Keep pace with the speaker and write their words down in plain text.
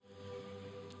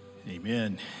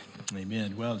Amen.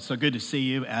 Amen. Well, it's so good to see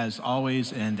you as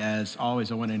always. And as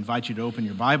always, I want to invite you to open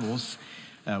your Bibles.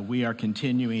 We are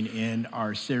continuing in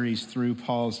our series through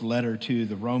Paul's letter to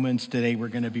the Romans. Today, we're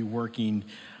going to be working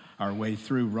our way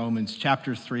through Romans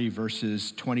chapter 3,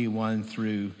 verses 21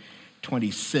 through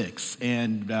 26.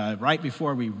 And right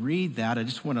before we read that, I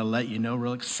just want to let you know,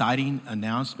 real exciting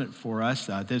announcement for us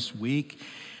this week.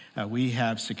 We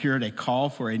have secured a call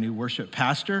for a new worship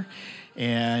pastor,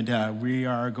 and we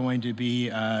are going to be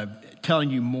telling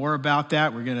you more about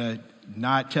that. We're going to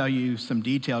not tell you some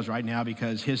details right now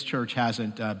because his church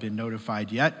hasn't been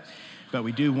notified yet, but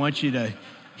we do want you to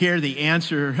hear the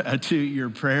answer to your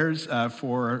prayers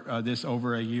for this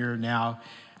over a year now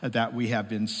that we have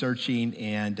been searching,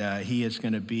 and he is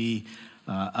going to be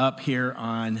up here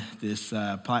on this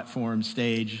platform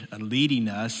stage leading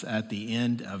us at the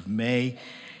end of May.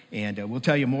 And we'll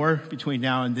tell you more between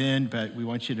now and then, but we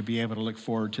want you to be able to look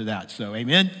forward to that. So,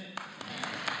 amen?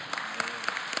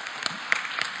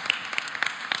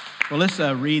 Well, let's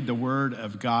read the Word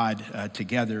of God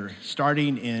together.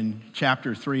 Starting in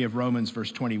chapter 3 of Romans,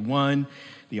 verse 21,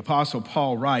 the Apostle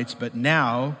Paul writes, "But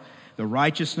now the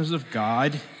righteousness of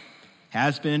God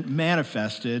has been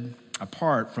manifested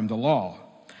apart from the law.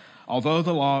 Although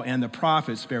the law and the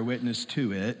prophets bear witness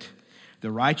to it, the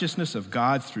righteousness of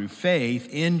God through faith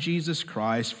in Jesus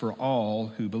Christ for all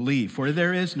who believe. For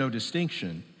there is no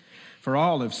distinction. For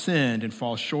all have sinned and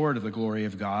fall short of the glory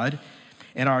of God,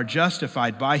 and are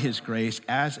justified by his grace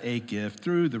as a gift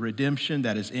through the redemption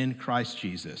that is in Christ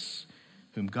Jesus,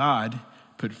 whom God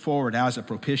put forward as a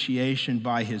propitiation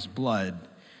by his blood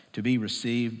to be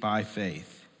received by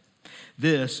faith.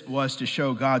 This was to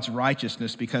show God's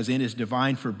righteousness, because in his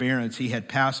divine forbearance he had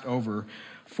passed over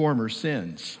former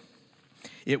sins.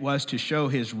 It was to show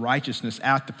his righteousness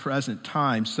at the present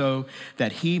time, so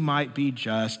that he might be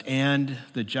just and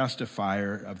the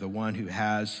justifier of the one who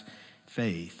has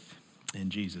faith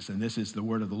in Jesus." And this is the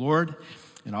word of the Lord,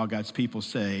 and all God's people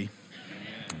say,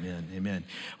 Amen. Amen.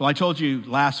 Well, I told you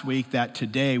last week that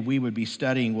today we would be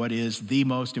studying what is the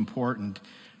most important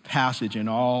passage in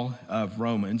all of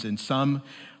Romans, and some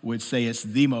would say it's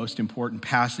the most important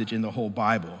passage in the whole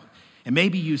Bible. And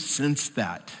maybe you sensed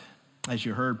that as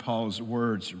you heard Paul's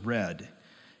words read.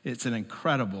 It's an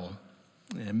incredible,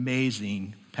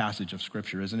 amazing passage of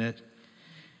Scripture, isn't it?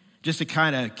 Just to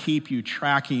kind of keep you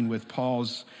tracking with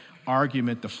Paul's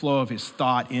argument, the flow of his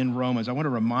thought in Romans, I want to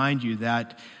remind you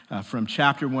that from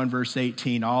chapter 1, verse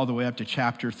 18, all the way up to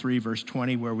chapter 3, verse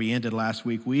 20, where we ended last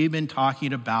week, we've been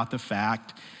talking about the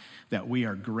fact that we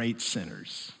are great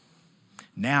sinners.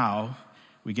 Now,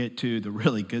 we get to the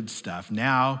really good stuff.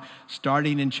 Now,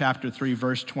 starting in chapter 3,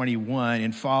 verse 21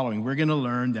 and following, we're going to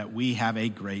learn that we have a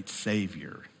great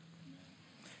Savior.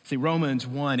 See, Romans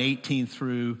 1, 18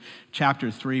 through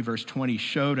chapter 3, verse 20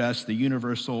 showed us the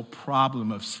universal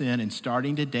problem of sin. And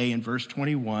starting today in verse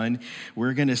 21,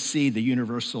 we're going to see the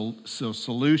universal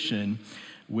solution,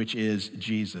 which is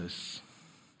Jesus.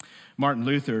 Martin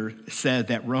Luther said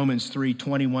that Romans 3,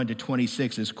 21 to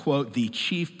 26 is, quote, "the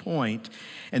chief point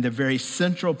and the very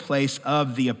central place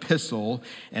of the epistle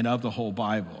and of the whole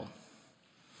Bible."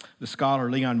 The scholar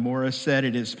Leon Morris said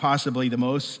it is possibly the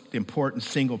most important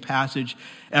single passage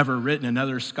ever written.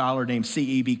 Another scholar named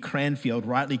C.E.B. Cranfield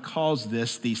rightly calls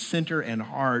this the center and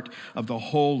heart of the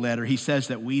whole letter. He says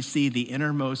that we see the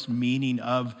innermost meaning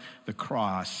of the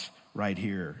cross right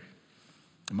here.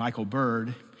 Michael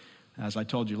Bird, as I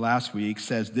told you last week,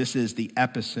 says this is the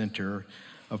epicenter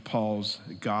of Paul's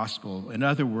gospel. In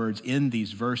other words, in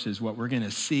these verses, what we're going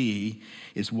to see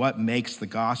is what makes the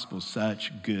gospel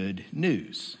such good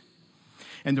news.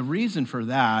 And the reason for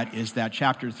that is that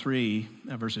chapter 3,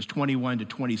 verses 21 to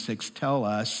 26 tell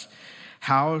us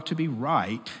how to be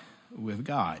right with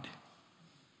God.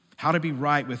 How to be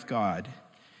right with God.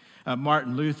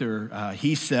 Martin Luther,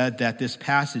 he said that this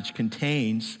passage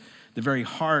contains the very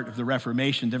heart of the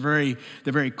Reformation, the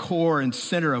very core and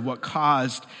center of what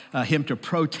caused him to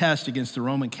protest against the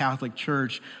Roman Catholic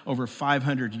Church over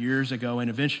 500 years ago and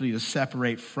eventually to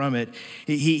separate from it.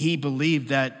 He believed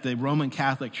that the Roman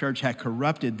Catholic Church had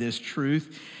corrupted this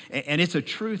truth, and it's a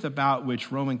truth about which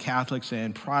Roman Catholics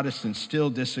and Protestants still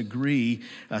disagree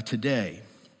today.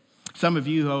 Some of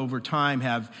you over time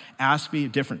have asked me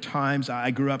at different times, I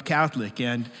grew up Catholic,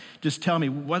 and just tell me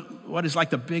what is like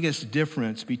the biggest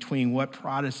difference between what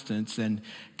Protestants and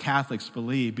Catholics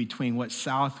believe, between what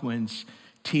Southwinds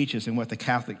teaches and what the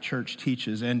Catholic Church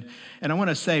teaches. And I want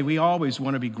to say we always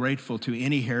want to be grateful to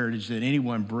any heritage that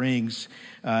anyone brings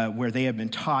where they have been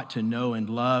taught to know and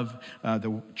love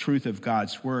the truth of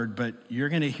God's word. But you're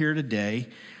going to hear today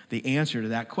the answer to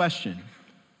that question.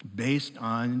 based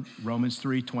on Romans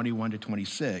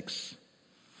 3:21-26.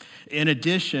 In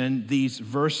addition, these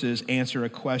verses answer a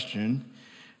question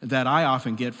that I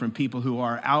often get from people who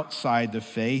are outside the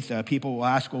faith. People will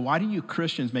ask, well, why do you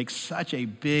Christians make such a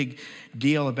big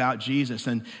deal about Jesus?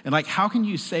 And like, how can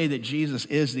you say that Jesus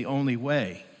is the only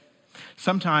way?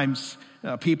 Sometimes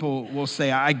people will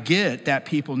say, I get that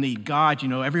people need God. You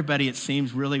know, everybody, it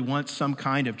seems, really wants some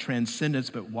kind of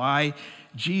transcendence, but why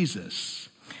Jesus?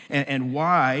 And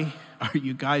why are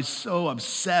you guys so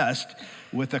obsessed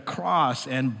with the cross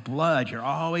and blood? You're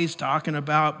always talking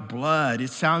about blood. It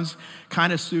sounds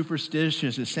kind of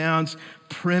superstitious. It sounds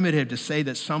primitive to say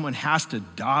that someone has to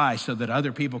die so that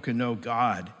other people can know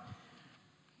God.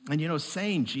 And you know,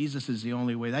 saying Jesus is the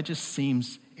only way, that just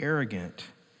seems arrogant.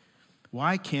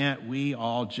 Why can't we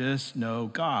all just know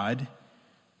God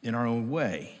in our own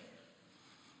way?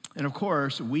 And of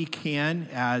course, we can,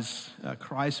 as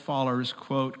Christ followers,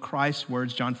 quote Christ's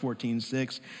words, John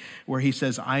 14:6, where he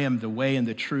says, I am the way and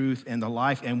the truth and the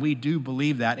life. And we do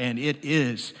believe that, and it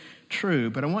is true.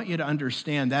 But I want you to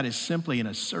understand that is simply an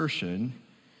assertion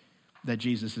that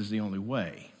Jesus is the only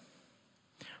way.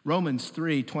 Romans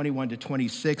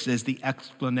 3:21-26 is the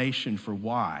explanation for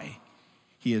why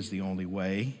he is the only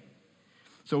way.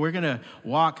 So we're going to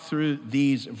walk through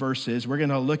these verses. We're going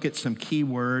to look at some key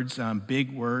words,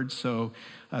 big words. So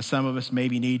some of us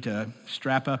maybe need to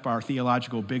strap up our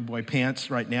theological big boy pants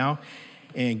right now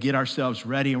and get ourselves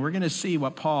ready. And we're going to see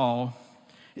what Paul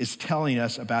is telling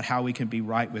us about how we can be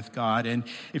right with God. And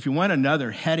if you want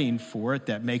another heading for it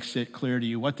that makes it clear to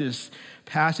you, what this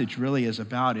passage really is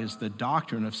about is the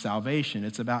doctrine of salvation.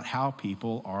 It's about how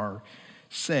people are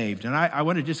saved. And I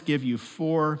want to just give you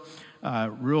four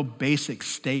real basic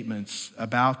statements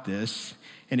about this.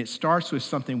 And it starts with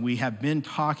something we have been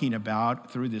talking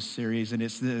about through this series, and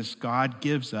it's this: God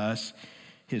gives us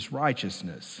his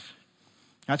righteousness.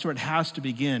 That's where it has to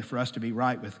begin for us to be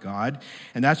right with God.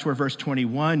 And that's where verse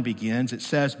 21 begins. It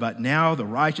says, but now the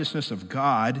righteousness of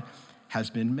God has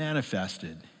been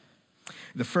manifested.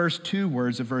 The first two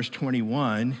words of verse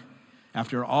 21,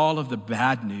 after all of the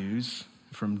bad news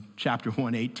from chapter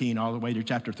 1:18 all the way to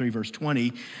chapter 3, verse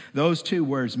 20, those two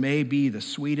words may be the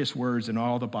sweetest words in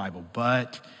all the Bible,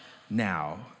 but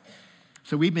now.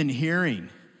 So we've been hearing,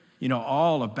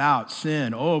 all about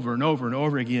sin over and over and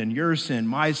over again. Your sin,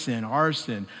 my sin, our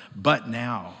sin, but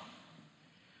now.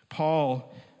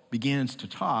 Paul begins to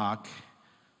talk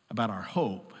about our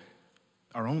hope,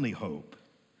 our only hope.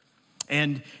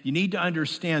 And you need to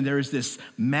understand there is this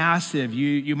massive,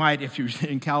 you might, if you're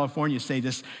in California, say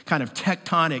this kind of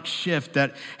tectonic shift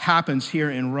that happens here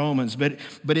in Romans. But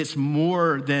it's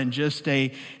more than just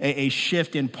a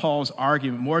shift in Paul's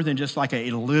argument, more than just like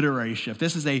a literary shift.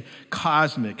 This is a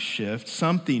cosmic shift.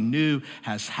 Something new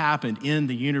has happened in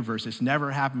the universe. It's never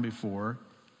happened before.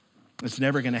 It's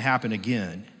never going to happen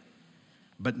again.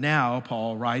 But now,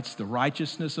 Paul writes, the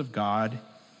righteousness of God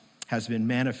has been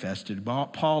manifested.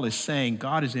 Paul is saying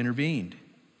God has intervened.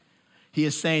 He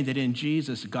is saying that in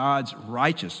Jesus, God's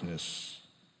righteousness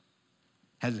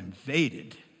has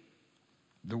invaded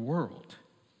the world.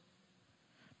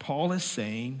 Paul is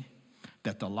saying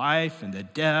that the life and the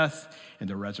death and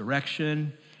the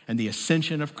resurrection and the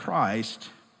ascension of Christ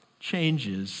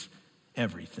changes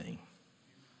everything.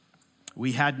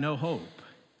 We had no hope,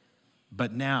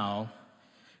 but now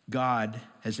God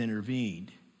has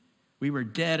intervened. We were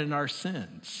dead in our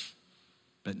sins,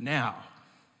 but now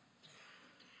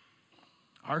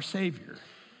our Savior,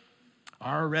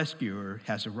 our rescuer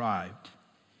has arrived.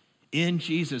 In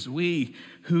Jesus, we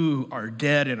who are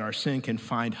dead in our sin can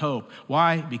find hope.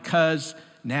 Why? Because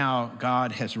now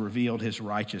God has revealed his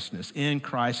righteousness. In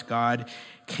Christ, God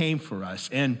came for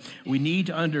us. And we need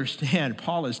to understand,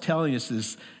 Paul is telling us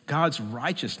this, God's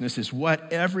righteousness is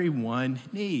what everyone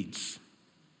needs.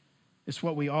 It's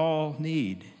what we all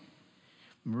need.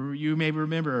 You may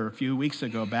remember a few weeks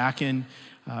ago, back in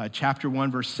chapter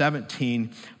 1, verse 17,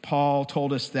 Paul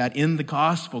told us that in the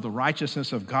gospel, the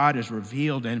righteousness of God is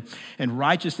revealed. And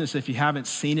righteousness, if you haven't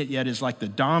seen it yet, is like the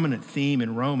dominant theme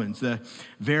in Romans. The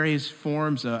various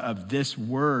forms of this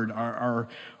word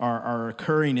are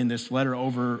occurring in this letter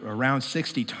over around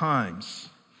 60 times.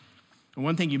 And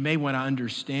one thing you may want to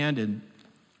understand and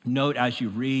note as you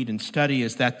read and study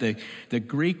is that the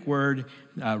Greek word,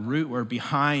 root word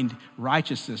behind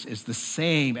righteousness is the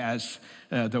same as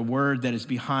the word that is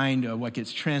behind what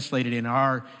gets translated in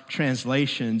our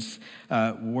translations,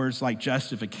 words like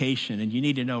justification. And you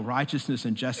need to know righteousness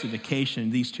and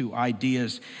justification, these two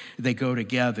ideas, they go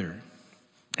together.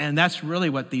 And that's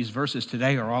really what these verses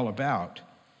today are all about.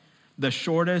 The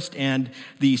shortest and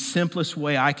the simplest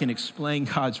way I can explain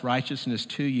God's righteousness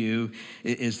to you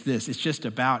is this. It's just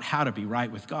about how to be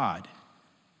right with God.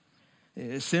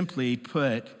 Simply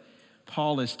put,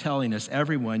 Paul is telling us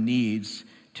everyone needs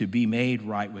to be made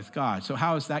right with God. So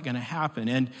how is that going to happen?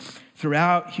 And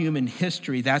throughout human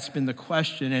history, that's been the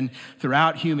question. And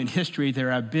throughout human history, there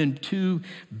have been two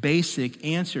basic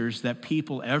answers that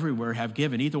people everywhere have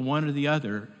given, either one or the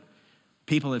other.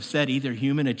 People have said either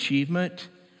human achievement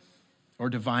or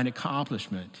divine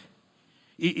accomplishment.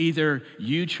 Either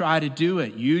you try to do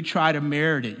it, you try to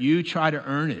merit it, you try to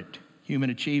earn it,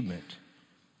 human achievement,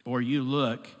 or you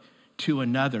look to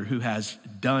another who has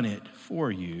done it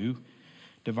for you,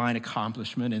 divine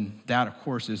accomplishment, and that, of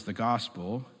course, is the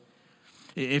gospel.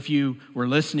 If you were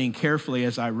listening carefully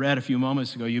as I read a few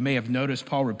moments ago, you may have noticed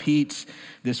Paul repeats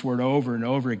this word over and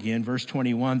over again. Verse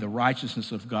 21, the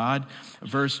righteousness of God.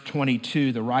 Verse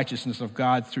 22, the righteousness of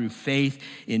God through faith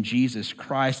in Jesus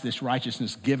Christ. This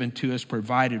righteousness given to us,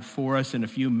 provided for us. In a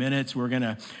few minutes, we're going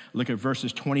to look at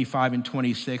verses 25 and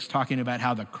 26, talking about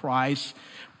how the cross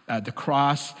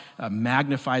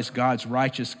magnifies God's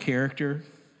righteous character.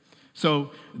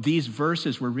 So these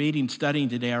verses we're reading, studying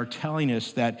today are telling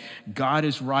us that God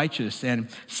is righteous and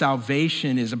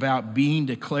salvation is about being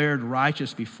declared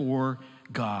righteous before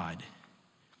God.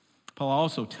 Paul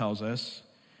also tells us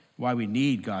why we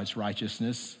need God's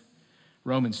righteousness.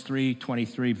 Romans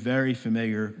 3:23, very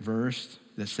familiar verse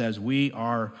that says, we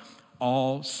are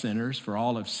all sinners, for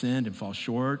all have sinned and fall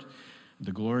short of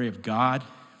the glory of God.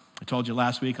 I told you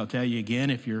last week, I'll tell you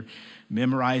again, if you're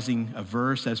memorizing a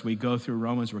verse as we go through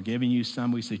Romans, we're giving you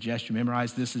some. We suggest you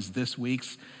memorize. This is this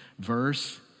week's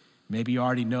verse. Maybe you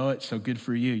already know it, so good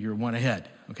for you. You're one ahead,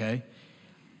 okay?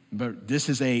 But this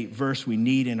is a verse we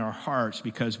need in our hearts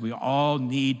because we all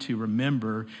need to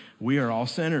remember we are all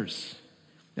sinners.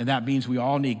 And that means we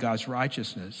all need God's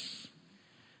righteousness.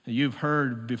 You've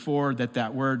heard before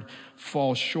that word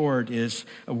fall short is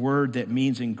a word that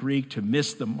means in Greek to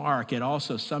miss the mark. It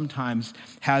also sometimes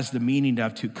has the meaning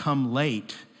of to come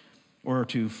late or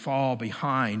to fall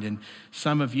behind. And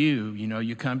some of you,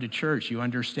 you come to church, you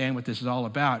understand what this is all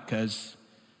about because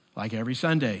like every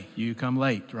Sunday, you come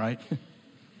late, right?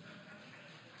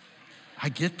 I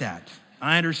get that.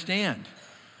 I understand.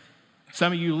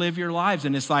 Some of you live your lives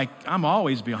and it's like, I'm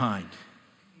always behind.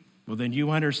 Well, then you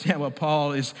understand what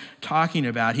Paul is talking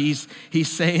about. He's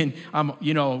saying,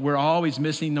 we're always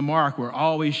missing the mark. We're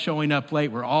always showing up late.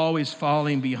 We're always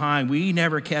falling behind. We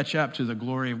never catch up to the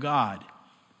glory of God.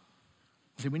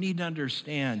 So we need to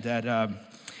understand that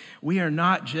we are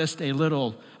not just a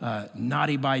little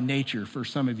naughty by nature for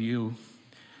some of you,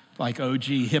 like OG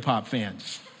hip-hop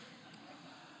fans.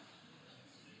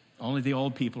 Only the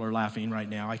old people are laughing right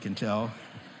now, I can tell.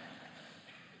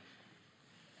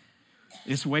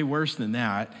 It's way worse than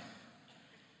that.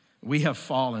 We have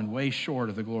fallen way short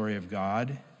of the glory of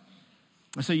God.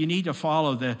 So you need to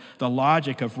follow the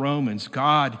logic of Romans.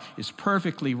 God is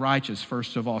perfectly righteous,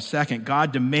 first of all. Second,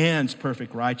 God demands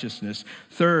perfect righteousness.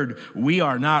 Third, we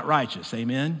are not righteous.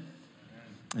 Amen?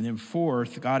 And then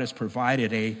fourth, God has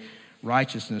provided a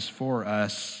righteousness for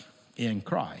us in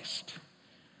Christ.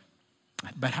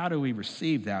 But how do we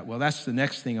receive that? Well, that's the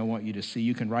next thing I want you to see.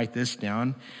 You can write this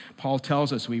down. Paul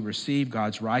tells us we receive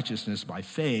God's righteousness by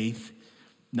faith,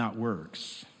 not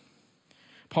works.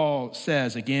 Paul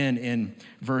says again in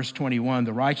verse 21,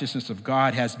 the righteousness of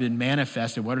God has been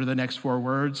manifested. What are the next four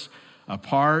words?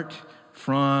 Apart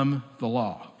from the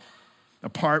law.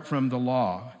 Apart from the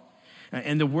law.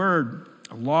 And the word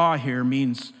law here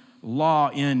means law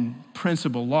in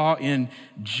principle, law in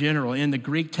general. In the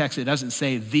Greek text, it doesn't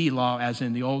say the law as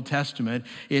in the Old Testament.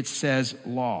 It says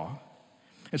law.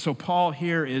 And so Paul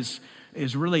here is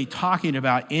really talking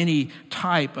about any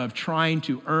type of trying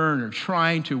to earn or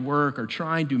trying to work or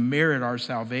trying to merit our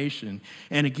salvation.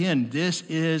 And again, this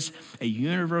is a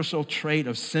universal trait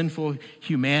of sinful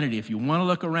humanity. If you want to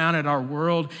look around at our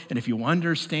world and if you want to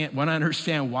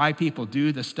understand why people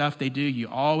do the stuff they do, you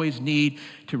always need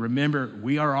to remember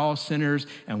we are all sinners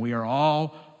and we are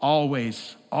all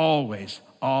always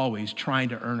trying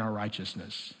to earn our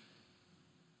righteousness.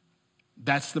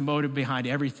 That's the motive behind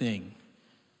everything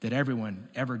that everyone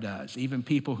ever does, even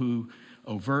people who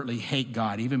overtly hate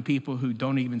God, even people who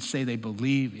don't even say they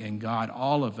believe in God.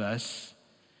 All of us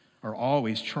are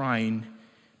always trying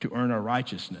to earn our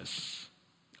righteousness,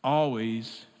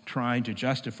 always trying to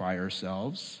justify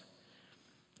ourselves.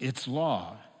 It's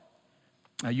law.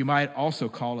 Now, you might also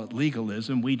call it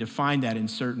legalism. We define that in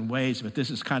certain ways, but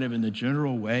this is kind of in the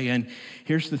general way. And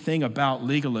here's the thing about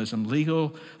legalism.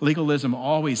 Legalism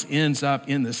always ends up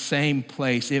in the same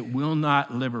place. It will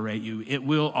not liberate you. It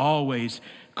will always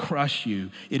crush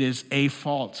you. It is a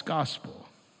false gospel.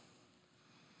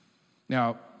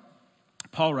 Now,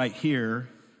 Paul right here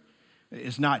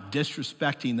is not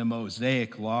disrespecting the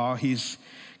Mosaic law. He's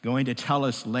going to tell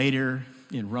us later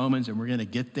in Romans, and we're going to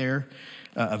get there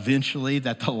eventually,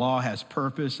 that the law has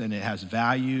purpose and it has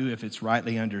value if it's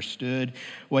rightly understood.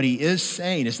 What he is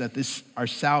saying is that our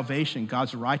salvation,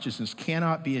 God's righteousness,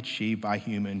 cannot be achieved by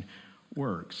human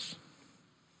works.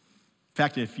 In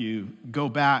fact, if you go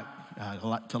back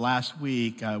to last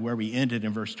week where we ended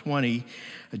in verse 20,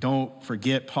 don't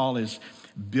forget Paul is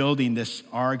building this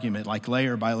argument like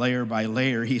layer by layer by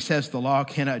layer. He says the law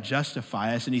cannot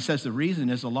justify us, and he says the reason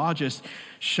is the law just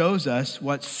shows us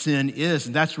what sin is.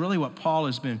 And that's really what Paul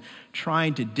has been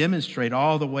trying to demonstrate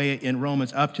all the way in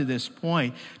Romans up to this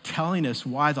point, telling us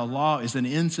why the law is an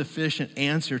insufficient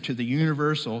answer to the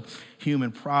universal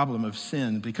human problem of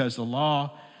sin, because the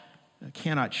law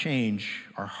cannot change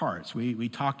our hearts. We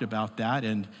talked about that,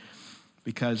 and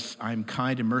because I'm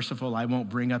kind and merciful, I won't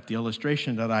bring up the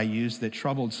illustration that I used that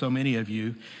troubled so many of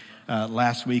you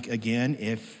last week again.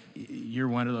 If you're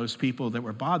one of those people that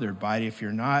were bothered by it, if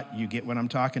you're not, you get what I'm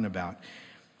talking about.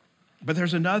 But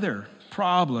there's another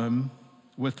problem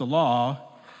with the law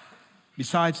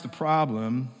besides the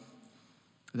problem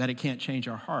that it can't change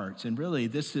our hearts. And really,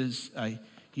 this is a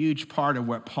huge part of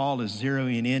what Paul is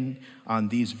zeroing in on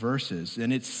these verses.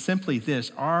 And it's simply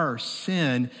this: our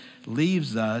sin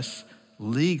leaves us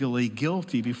legally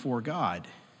guilty before God.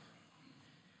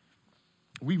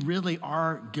 We really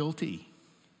are guilty.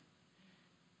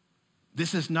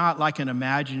 This is not like an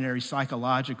imaginary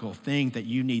psychological thing that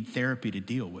you need therapy to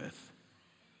deal with.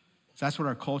 That's what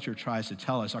our culture tries to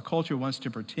tell us. Our culture wants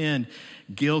to pretend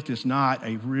guilt is not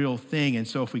a real thing. And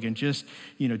so if we can just,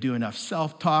 do enough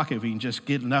self-talk, if we can just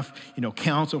get enough,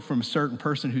 counsel from a certain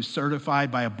person who's certified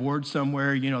by a board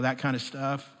somewhere, that kind of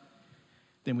stuff,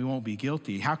 then we won't be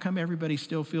guilty. How come everybody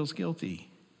still feels guilty?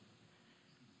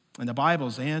 And the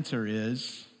Bible's answer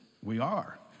is, we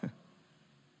are.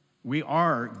 We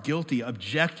are guilty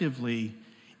objectively.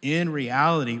 In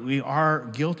reality, we are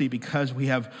guilty because we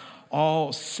have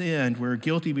all sinned. We're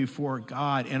guilty before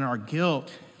God, and our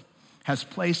guilt has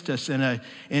placed us in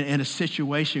a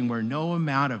situation where no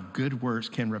amount of good works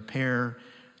can repair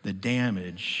the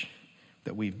damage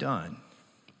that we've done.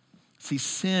 See,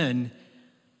 sin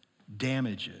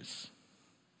damages.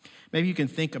 Maybe you can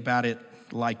think about it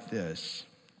like this.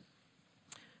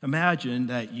 Imagine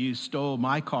that you stole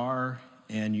my car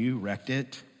and you wrecked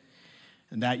it,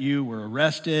 and that you were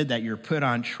arrested, that you're put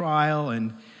on trial,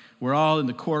 and we're all in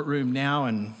the courtroom now,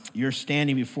 and you're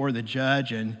standing before the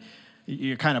judge, and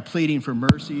you're kind of pleading for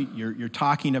mercy. You're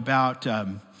talking about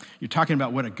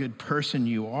what a good person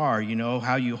you are.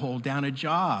 How you hold down a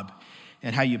job,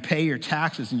 and how you pay your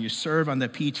taxes, and you serve on the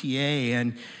PTA,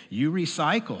 and you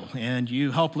recycle, and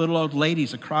you help little old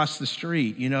ladies across the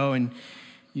street. And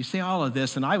you say all of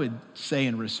this, and I would say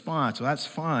in response, well, that's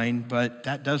fine, but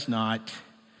that does not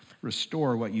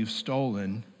restore what you've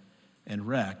stolen and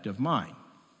wrecked of mine.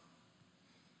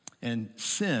 And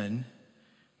sin,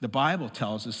 the Bible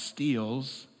tells us,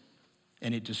 steals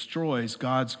and it destroys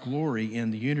God's glory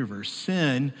in the universe.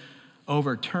 Sin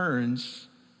overturns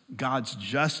God's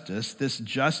justice, this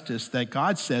justice that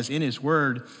God says in his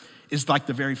word is like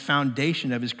the very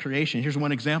foundation of his creation. Here's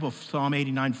one example. Psalm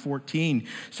 89:14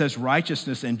 says,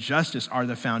 righteousness and justice are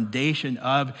the foundation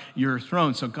of your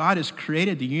throne. So God has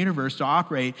created the universe to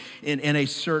operate in a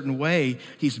certain way.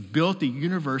 He's built the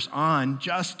universe on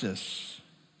justice.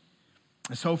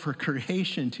 And so for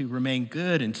creation to remain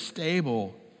good and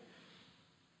stable,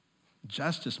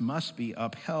 justice must be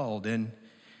upheld, and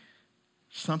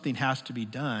something has to be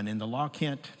done, and the law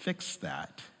can't fix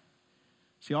that.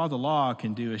 See, all the law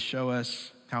can do is show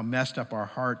us how messed up our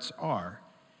hearts are.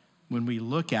 When we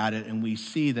look at it and we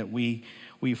see that we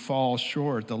fall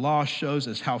short, the law shows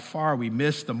us how far we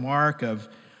miss the mark of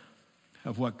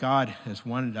what God has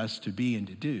wanted us to be and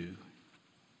to do.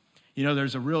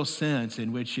 There's a real sense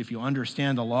in which if you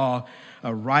understand the law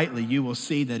rightly, you will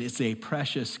see that it's a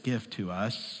precious gift to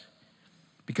us.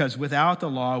 Because without the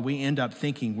law, we end up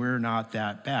thinking we're not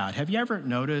that bad. Have you ever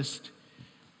noticed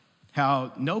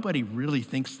how nobody really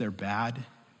thinks they're bad?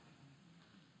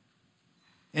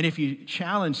 And if you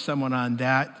challenge someone on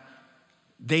that,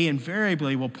 they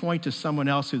invariably will point to someone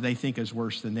else who they think is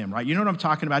worse than them, right? You know what I'm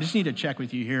talking about? I just need to check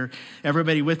with you here.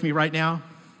 Everybody with me right now?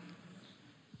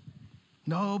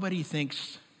 Nobody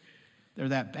thinks they're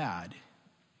that bad.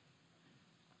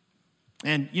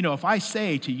 And, if I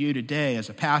say to you today as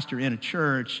a pastor in a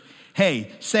church,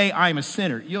 hey, say I'm a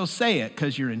sinner, you'll say it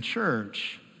because you're in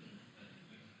church.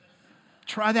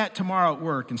 Try that tomorrow at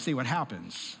work and see what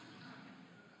happens.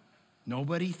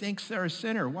 Nobody thinks they're a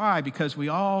sinner. Why? Because we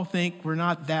all think we're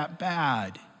not that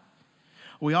bad.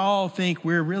 We all think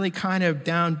we're really kind of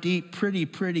down deep,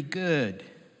 pretty good.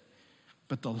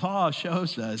 But the law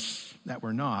shows us that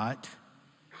we're not.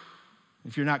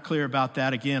 If you're not clear about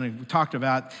that, again, we talked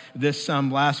about this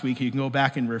some last week. You can go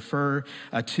back and refer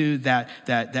to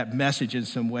that message in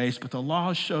some ways. But the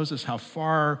law shows us how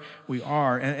far we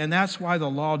are. And that's why the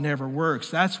law never works.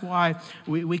 That's why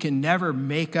we can never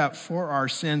make up for our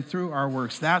sin through our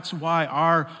works. That's why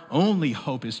our only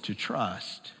hope is to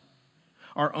trust.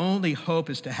 Our only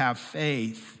hope is to have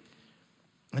faith,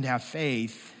 and to have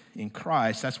faith in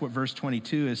Christ. That's what verse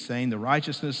 22 is saying. The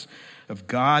righteousness of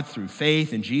God through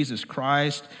faith in Jesus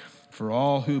Christ for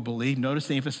all who believe. Notice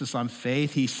the emphasis on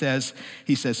faith. He says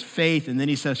faith, and then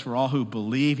he says for all who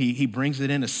believe. He brings it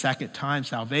in a second time.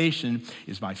 Salvation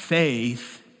is by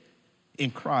faith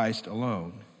in Christ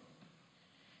alone.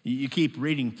 You keep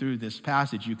reading through this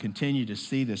passage, you continue to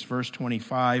see this. Verse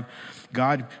 25,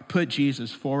 God put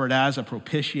Jesus forward as a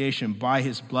propitiation by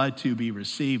his blood to be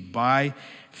received by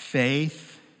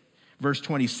faith. Verse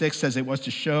 26 says it was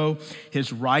to show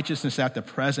his righteousness at the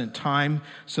present time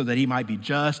so that he might be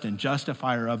just and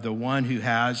justifier of the one who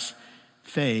has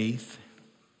faith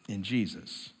in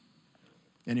Jesus.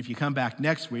 And if you come back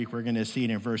next week, we're going to see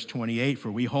it in verse 28,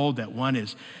 for we hold that one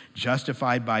is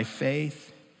justified by faith.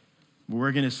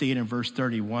 We're going to see it in verse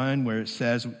 31 where it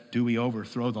says, do we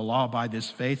overthrow the law by this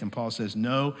faith? And Paul says,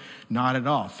 no, not at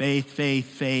all. Faith.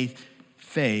 See,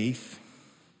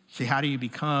 how do you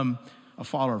become a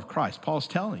follower of Christ? Paul's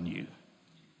telling you.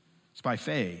 It's by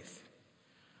faith.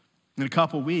 In a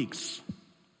couple weeks,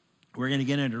 we're going to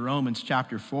get into Romans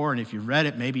chapter 4. And if you've read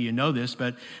it, maybe you know this,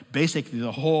 but basically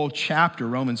the whole chapter,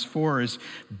 Romans 4, is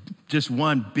just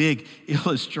one big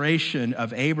illustration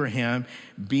of Abraham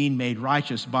being made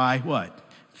righteous by what?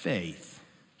 Faith.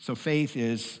 So faith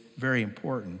is very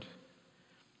important.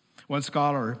 One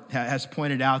scholar has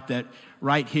pointed out that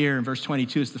right here in verse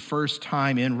 22 is the first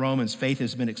time in Romans faith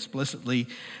has been explicitly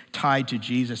tied to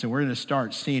Jesus. And we're going to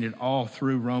start seeing it all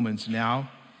through Romans now.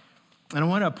 And I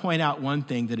want to point out one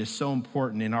thing that is so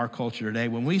important in our culture today.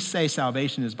 When we say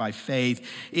salvation is by faith,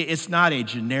 it's not a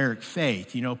generic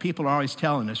faith. You know, people are always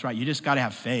telling us, right, you just got to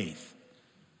have faith.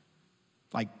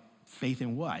 Like, faith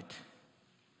in what?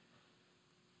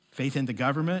 Faith in the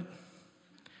government?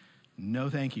 No,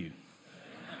 thank you.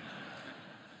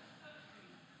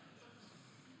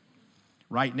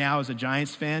 Right now, as a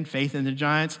Giants fan, faith in the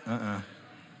Giants? I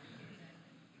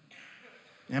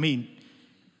mean,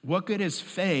 what good is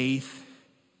faith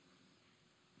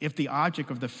if the object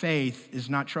of the faith is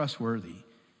not trustworthy?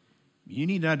 You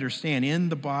need to understand, in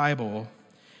the Bible,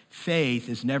 faith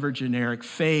is never generic.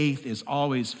 Faith is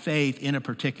always faith in a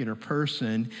particular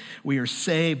person. We are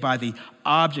saved by the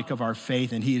object of our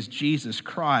faith, and he is Jesus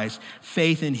Christ.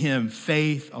 Faith in him,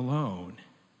 faith alone.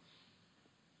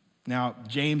 Now,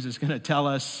 James is going to tell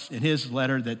us in his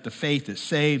letter that the faith that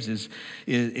saves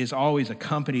is always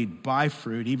accompanied by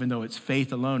fruit. Even though it's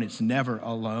faith alone, it's never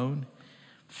alone.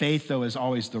 Faith, though, is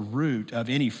always the root of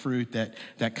any fruit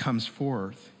that comes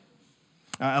forth.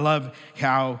 I love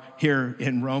how here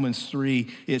in Romans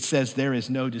 3, it says there is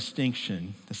no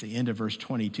distinction. That's the end of verse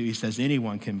 22. He says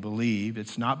anyone can believe.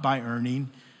 It's not by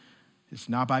earning. It's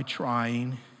not by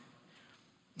trying.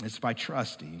 It's by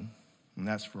trusting. And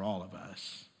that's for all of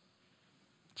us.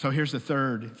 So here's the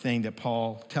third thing that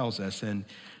Paul tells us, and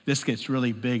this gets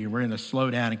really big, and we're going to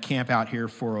slow down and camp out here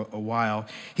for a while.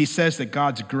 He says that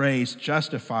God's grace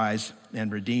justifies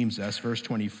and redeems us. Verse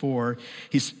 24,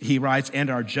 he writes,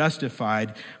 and are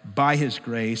justified by his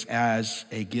grace as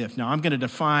a gift. Now, I'm going to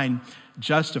define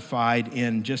justified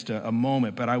in just a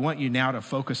moment, but I want you now to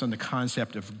focus on the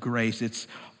concept of grace. It's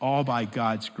all by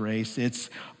God's grace. It's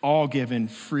all given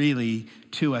freely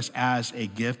to us as a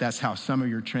gift. That's how some of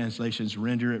your translations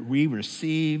render it. We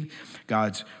receive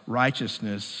God's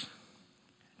righteousness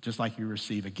just like you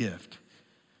receive a gift.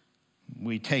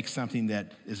 We take something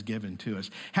that is given to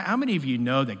us. How many of you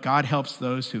know that God helps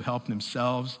those who help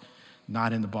themselves?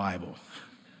 Not in the Bible.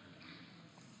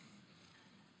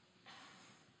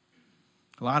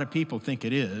 A lot of people think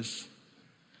it is.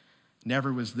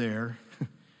 Never was there.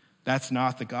 That's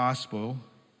not the gospel.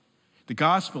 The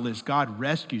gospel is God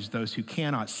rescues those who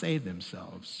cannot save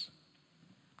themselves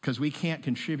because we can't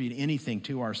contribute anything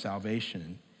to our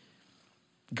salvation.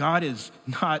 God is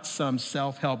not some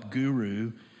self-help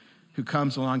guru who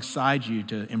comes alongside you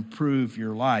to improve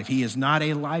your life. He is not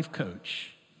a life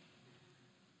coach.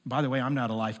 By the way, I'm not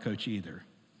a life coach either.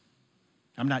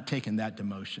 I'm not taking that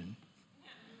demotion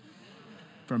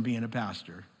from being a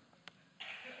pastor.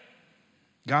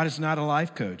 God is not a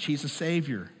life coach. He's a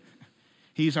savior.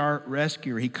 He's our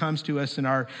rescuer. He comes to us in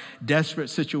our desperate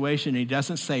situation. He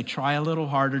doesn't say, try a little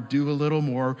harder, do a little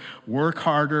more, work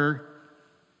harder,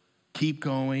 keep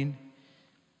going.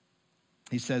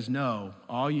 He says, no,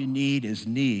 all you need is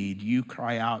need. You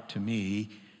cry out to me.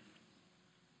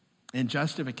 And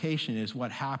justification is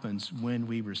what happens when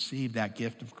we receive that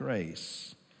gift of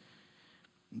grace.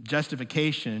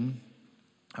 Justification,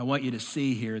 I want you to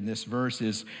see here in this verse,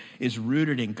 is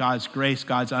rooted in God's grace,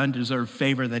 God's undeserved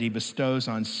favor that he bestows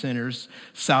on sinners.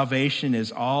 Salvation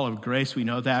is all of grace. We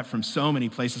know that from so many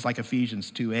places like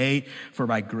Ephesians 2:8. For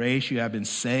by grace you have been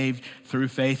saved through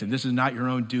faith. And this is not your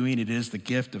own doing. It is the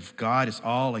gift of God. It's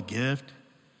all a gift.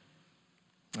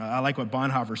 I like what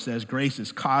Bonhoeffer says. Grace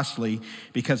is costly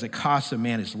because it costs a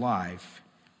man his life.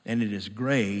 And it is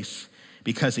grace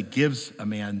because it gives a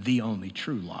man the only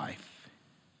true life.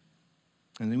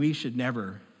 And we should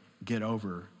never get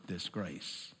over this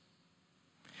grace.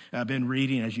 I've been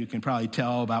reading, as you can probably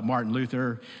tell, about Martin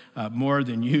Luther more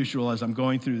than usual as I'm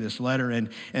going through this letter.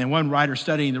 And one writer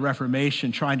studying the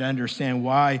Reformation, trying to understand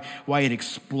why it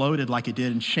exploded like it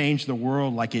did and changed the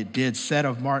world like it did, said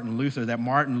of Martin Luther that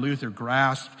Martin Luther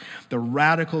grasped the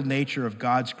radical nature of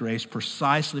God's grace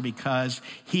precisely because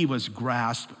he was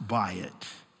grasped by it.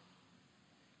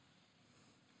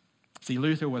 See,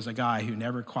 Luther was a guy who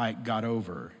never quite got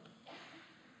over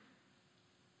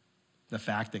the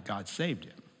fact that God saved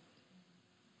him.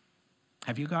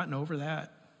 Have you gotten over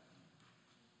that?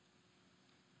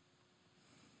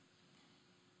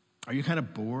 Are you kind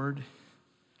of bored,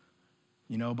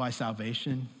 by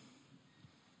salvation?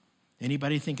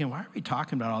 Anybody thinking, why are we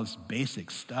talking about all this basic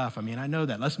stuff? I mean, I know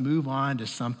that. Let's move on to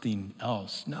something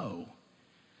else. No,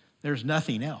 there's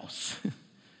nothing else.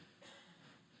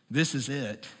 This is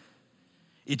it.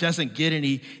 It doesn't get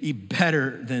any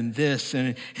better than this.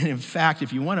 And in fact,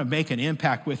 if you want to make an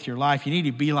impact with your life, you need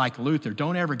to be like Luther.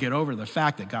 Don't ever get over the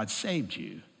fact that God saved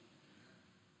you.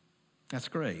 That's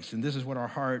grace. And this is what our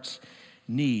hearts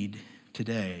need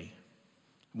today.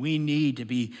 We need to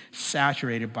be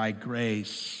saturated by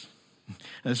grace.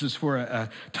 This is for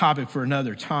a topic for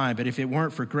another time, but if it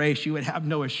weren't for grace, you would have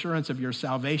no assurance of your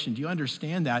salvation. Do you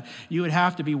understand that? You would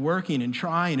have to be working and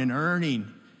trying and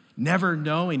earning, never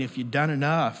knowing if you've done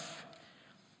enough.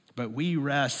 But we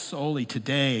rest solely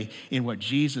today in what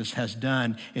Jesus has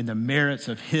done, in the merits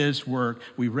of his work.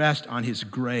 We rest on his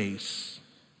grace.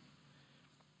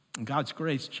 And God's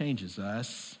grace changes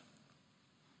us.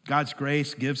 God's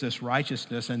grace gives us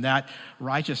righteousness, and that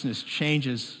righteousness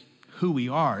changes who we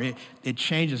are. It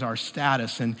changes our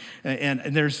status. And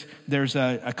there's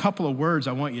a couple of words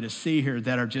I want you to see here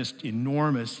that are just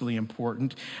enormously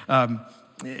important.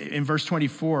 In verse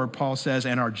 24, Paul says,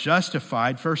 and are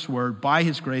justified, first word, by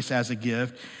his grace as a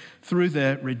gift, through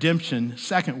the redemption,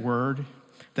 second word,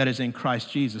 that is in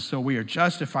Christ Jesus. So we are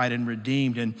justified and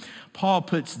redeemed. And Paul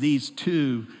puts these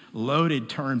two loaded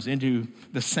terms into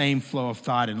the same flow of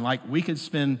thought. And like we could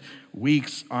spend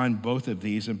weeks on both of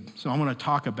these. And so I want to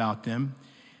talk about them.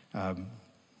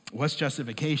 What's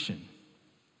justification?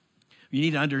 You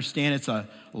need to understand it's a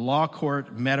law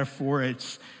court metaphor.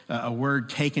 It's a word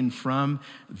taken from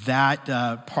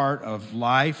that part of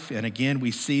life. And again,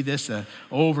 we see this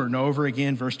over and over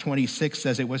again. Verse 26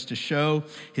 says it was to show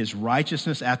his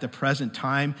righteousness at the present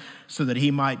time so that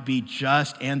he might be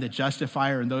just and the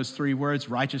justifier. And those three words,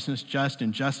 righteousness, just,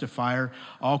 and justifier,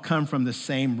 all come from the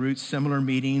same root, similar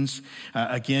meanings.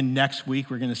 Again, next week,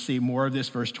 we're going to see more of this.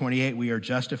 Verse 28, we are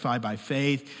justified by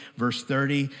faith. Verse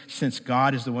 30, since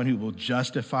God is the one who will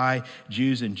justify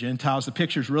Jews and Gentiles. The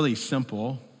picture's really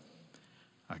simple.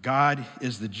 God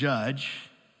is the judge,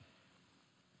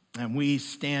 and we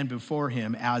stand before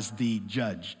him as the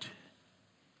judged.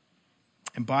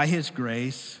 And by his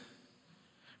grace,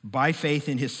 by faith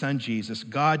in his son Jesus,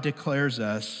 God declares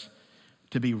us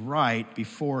to be right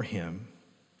before him.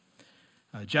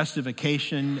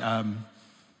 Justification,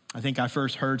 I think I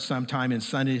first heard sometime in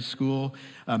Sunday school,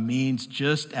 means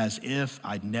just as if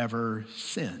I'd never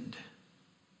sinned.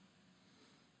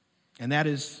 And that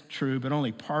is true, but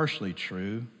only partially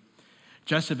true.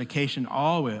 Justification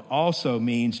also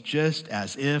means just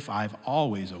as if I've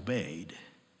always obeyed.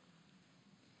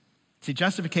 See,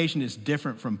 justification is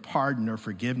different from pardon or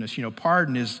forgiveness.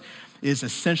 Pardon is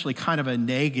essentially kind of a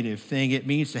negative thing. It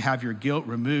means to have your guilt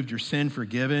removed, your sin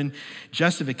forgiven.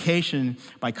 Justification,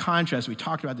 by contrast, we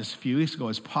talked about this a few weeks ago,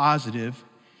 is positive.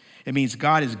 It means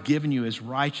God has given you his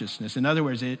righteousness. In other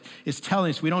words, it's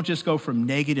telling us we don't just go from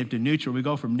negative to neutral. We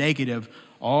go from negative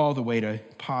all the way to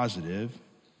positive.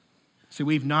 See,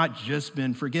 we've not just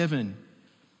been forgiven.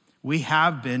 We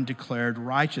have been declared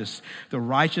righteous. The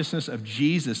righteousness of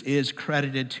Jesus is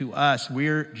credited to us.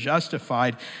 We're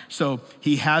justified. So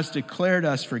he has declared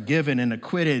us forgiven and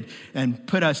acquitted and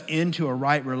put us into a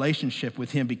right relationship with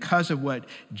him because of what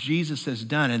Jesus has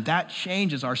done. And that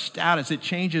changes our status. It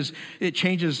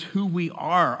changes who we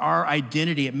are, our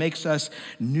identity. It makes us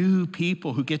new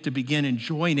people who get to begin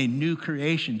enjoying a new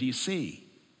creation. Do you see?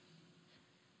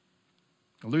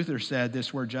 Luther said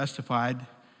this word justified,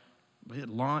 it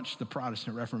launched the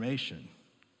Protestant Reformation.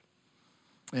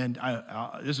 And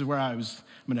this is where I'm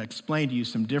going to explain to you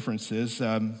some differences.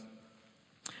 The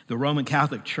Roman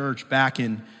Catholic Church back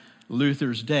in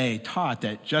Luther's day taught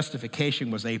that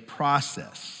justification was a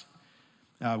process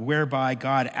whereby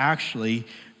God actually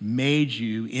made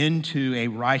you into a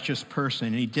righteous person.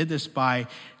 And he did this by,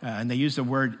 and they use the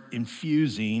word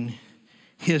infusing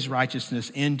his righteousness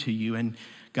into you. And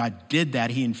God did that.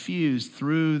 He infused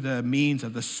through the means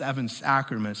of the 7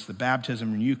 sacraments, the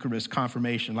baptism and Eucharist,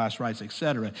 confirmation, last rites,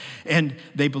 etc. And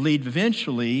they believed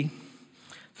eventually,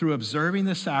 through observing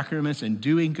the sacraments and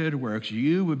doing good works,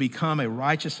 you would become a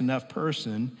righteous enough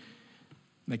person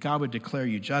that God would declare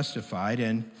you justified.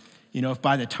 And, if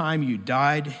by the time you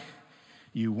died,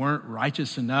 you weren't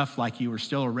righteous enough, like you were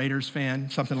still a Raiders fan,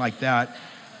 something like that,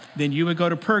 then you would go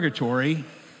to purgatory,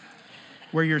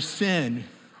 where your sin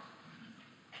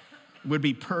would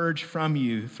be purged from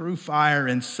you through fire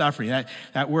and suffering.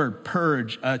 That word,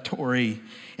 purgatory.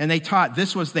 And they taught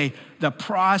this was the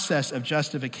process of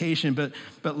justification.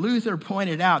 But Luther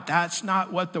pointed out that's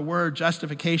not what the word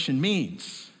justification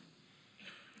means.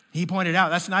 He pointed out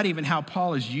that's not even how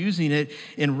Paul is using it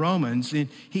in Romans. And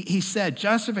he said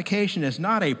justification is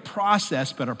not a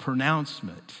process, but a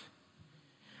pronouncement.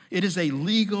 It is a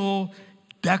legal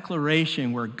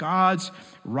declaration where God's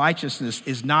righteousness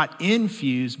is not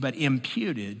infused but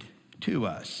imputed to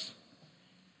us.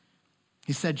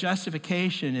 He said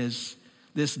justification is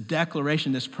this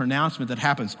declaration, this pronouncement that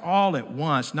happens all at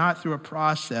once, not through a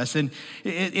process. And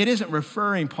it isn't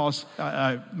referring,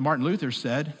 Martin Luther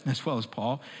said, as well as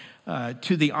Paul,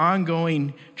 to the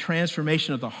ongoing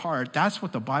transformation of the heart. That's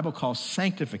what the Bible calls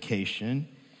sanctification.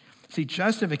 See,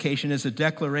 justification is a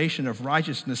declaration of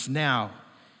righteousness now.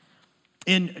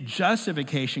 In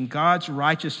justification, God's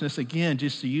righteousness, again,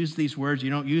 just to use these words, you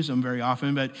don't use them very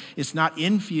often, but it's not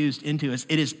infused into us.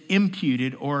 It is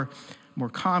imputed, or more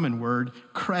common word,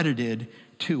 credited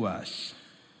to us.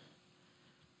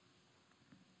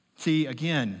 See,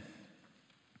 again,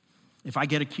 if I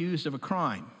get accused of a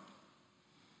crime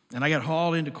and I get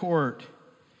hauled into court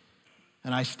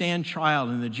and I stand trial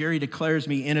and the jury declares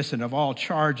me innocent of all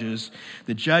charges,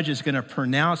 the judge is going to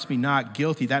pronounce me not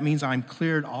guilty. That means I'm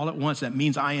cleared all at once. That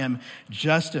means I am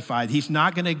justified. He's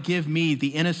not going to give me, the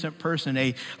innocent person,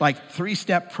 a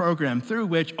 3-step program through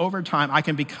which over time I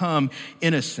can become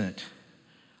innocent.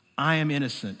 I am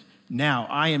innocent. Now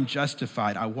I am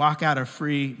justified. I walk out a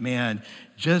free man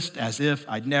just as if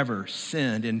I'd never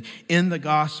sinned. And in the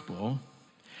gospel,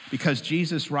 because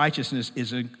Jesus' righteousness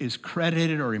is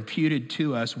credited or imputed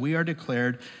to us, we are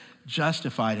declared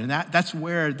justified. And that's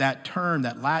where that term,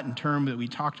 that Latin term that we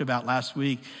talked about last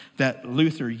week, that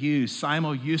Luther used,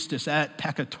 simul justus et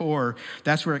peccator,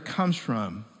 that's where it comes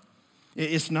from.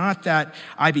 It's not that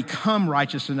I become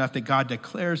righteous enough that God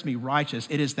declares me righteous.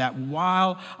 It is that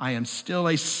while I am still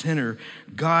a sinner,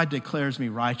 God declares me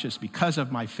righteous because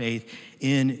of my faith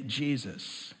in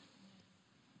Jesus.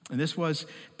 And this was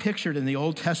pictured in the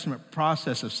Old Testament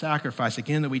process of sacrifice,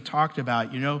 again, that we talked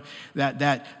about,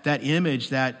 that image,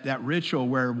 that ritual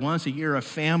where once a year a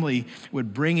family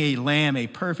would bring a lamb, a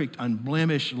perfect,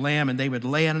 unblemished lamb, and they would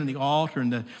lay it on the altar,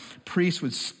 and the priest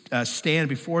would stand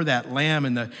before that lamb,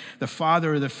 and the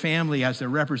father of the family, as their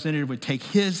representative, would take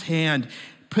his hand,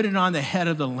 put it on the head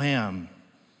of the lamb,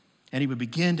 and he would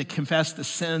begin to confess the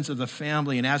sins of the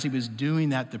family. And as he was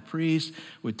doing that, the priest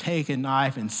would take a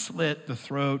knife and slit the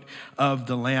throat of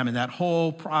the lamb. And that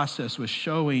whole process was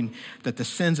showing that the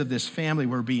sins of this family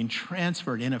were being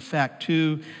transferred, in effect,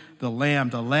 to the lamb.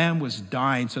 The lamb was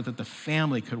dying so that the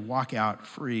family could walk out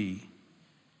free.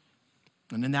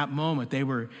 And in that moment, they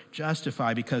were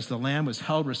justified because the lamb was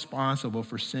held responsible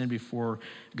for sin before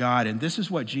God. And this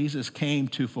is what Jesus came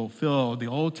to fulfill. The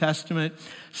Old Testament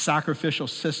sacrificial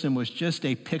system was just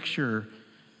a picture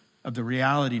of the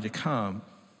reality to come.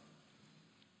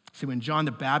 See, when John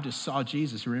the Baptist saw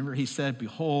Jesus, remember he said,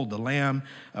 "Behold, the Lamb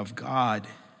of God."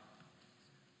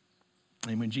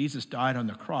 And when Jesus died on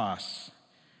the cross,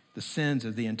 the sins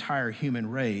of the entire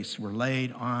human race were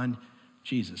laid on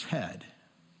Jesus' head.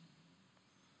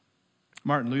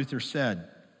 Martin Luther said,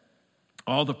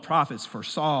 All the prophets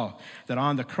foresaw that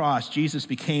on the cross, Jesus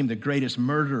became the greatest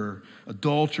murderer,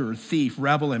 adulterer, thief,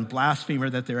 rebel, and blasphemer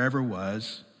that there ever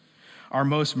was. Our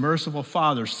most merciful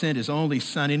Father sent his only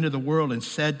Son into the world and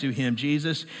said to him,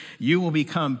 Jesus, you will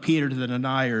become Peter the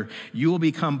denier. You will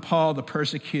become Paul the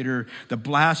persecutor, the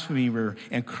blasphemer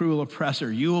and cruel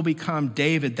oppressor. You will become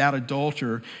David, that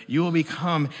adulterer. You will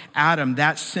become Adam,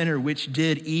 that sinner which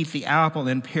did eat the apple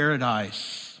in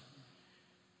paradise.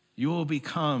 You will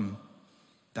become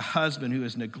the husband who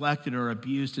has neglected or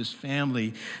abused his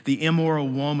family, the immoral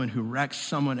woman who wrecks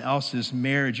someone else's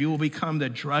marriage. You will become the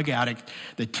drug addict,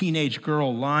 the teenage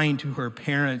girl lying to her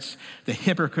parents, the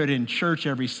hypocrite in church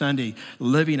every Sunday,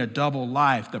 living a double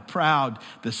life, the proud,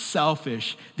 the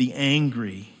selfish, the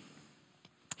angry.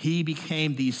 He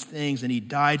became these things and he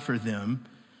died for them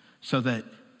so that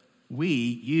we,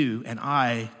 you and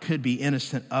I, could be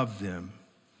innocent of them.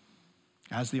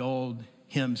 As the old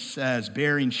hymn says,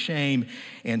 bearing shame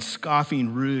and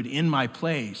scoffing rude, in my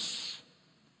place,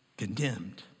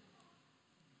 condemned,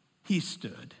 he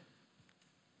stood.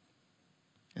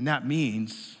 And that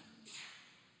means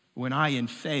when I, in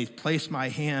faith, place my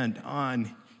hand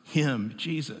on him,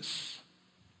 Jesus,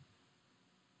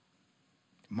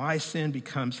 my sin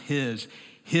becomes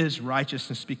his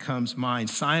righteousness becomes mine.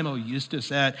 Simul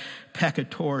justus et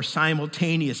peccator,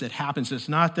 simultaneous it happens. It's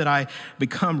not that I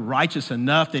become righteous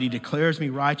enough that he declares me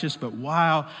righteous, but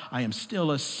while I am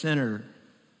still a sinner,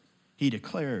 he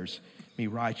declares me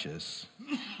righteous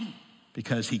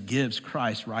because he gives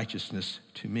Christ's righteousness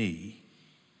to me.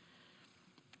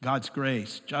 God's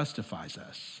grace justifies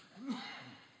us,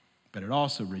 but it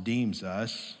also redeems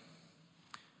us.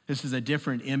 This is a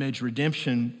different image.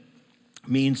 Redemption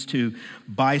means to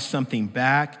buy something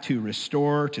back, to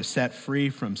restore, to set free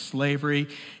from slavery.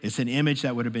 It's an image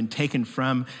that would have been taken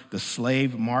from the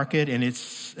slave market, and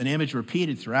it's an image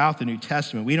repeated throughout the New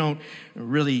Testament. We don't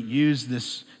really use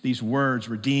these words,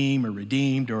 redeem or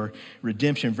redeemed or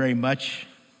redemption, very much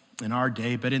in our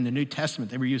day, but in the New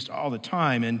Testament, they were used all the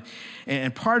time.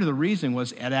 And part of the reason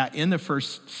was that in the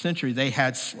first century, they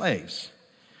had slaves.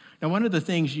 Now, one of the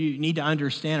things you need to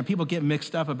understand, and people get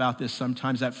mixed up about this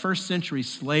sometimes, that first century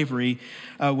slavery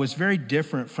was very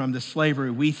different from the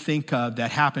slavery we think of that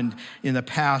happened in the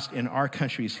past in our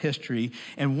country's history.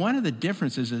 And one of the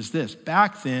differences is this.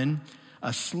 Back then,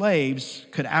 slaves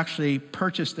could actually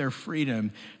purchase their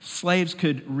freedom. Slaves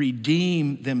could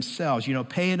redeem themselves,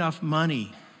 pay enough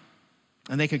money,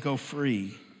 and they could go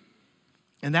free.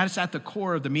 And that is at the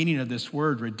core of the meaning of this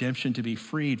word, redemption, to be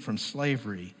freed from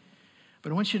slavery.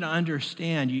 But I want you to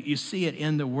understand, you see it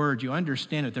in the word, you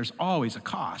understand it, there's always a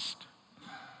cost.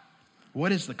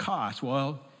 What is the cost?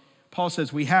 Well, Paul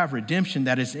says we have redemption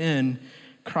that is in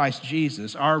Christ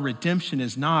Jesus. Our redemption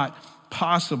is not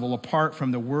possible apart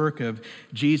from the work of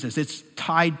Jesus. It's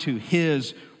tied to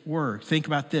his work. Think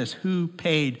about this. Who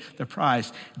paid the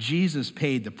price? Jesus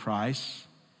paid the price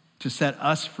to set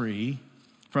us free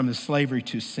from the slavery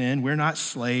to sin. We're not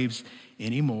slaves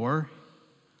anymore.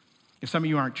 If some of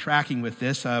you aren't tracking with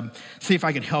this, see if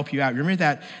I can help you out.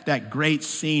 Remember that great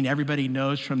scene everybody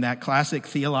knows from that classic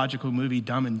theological movie,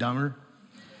 Dumb and Dumber?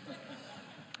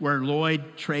 Where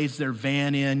Lloyd trades their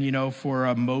van in, for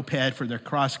a moped for their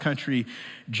cross-country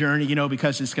journey,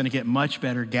 because it's going to get much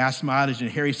better gas mileage. And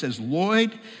Harry says,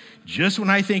 Lloyd, just when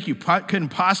I think you couldn't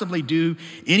possibly do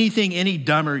anything any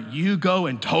dumber, you go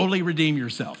and totally redeem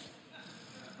yourself.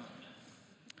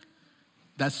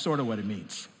 That's sort of what it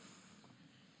means.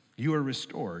 You are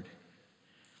restored.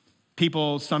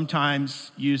 People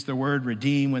sometimes use the word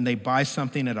redeem when they buy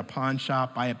something at a pawn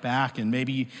shop, buy it back, and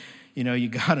maybe, you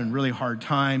got in really hard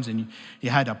times and you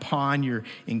had to pawn your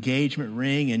engagement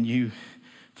ring and you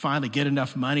finally get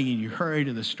enough money and you hurry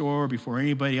to the store before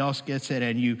anybody else gets it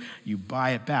and you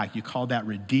buy it back. You call that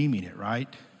redeeming it, right?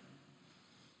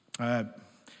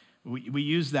 We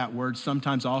use that word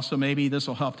sometimes also. Maybe this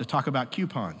will help to talk about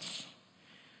coupons.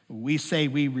 We say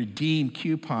we redeem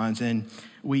coupons, and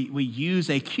we use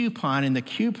a coupon, and the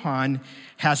coupon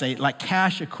has a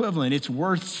cash equivalent. It's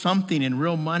worth something in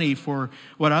real money for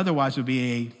what otherwise would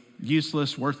be a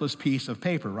useless, worthless piece of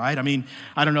paper, right? I mean,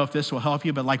 I don't know if this will help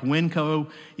you, but like Winco,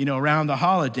 around the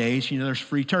holidays, there's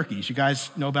free turkeys. You guys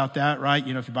know about that, right?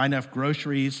 If you buy enough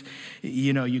groceries,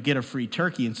 you get a free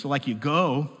turkey. And so you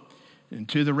go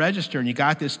to the register and you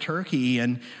got this turkey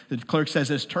and the clerk says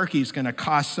this turkey is going to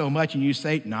cost so much and you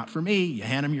say, not for me. You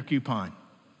hand them your coupon.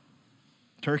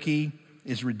 Turkey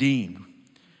is redeemed.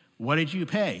 What did you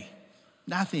pay?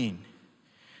 Nothing.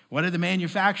 What did the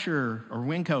manufacturer or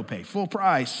Winco pay? Full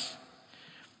price.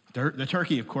 The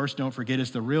turkey, of course, don't forget,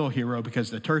 is the real hero because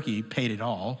the turkey paid it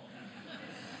all.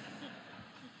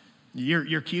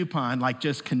 Your coupon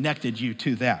just connected you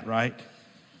to that, right?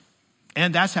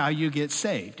 And that's how you get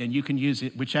saved. And you can use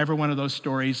it, whichever one of those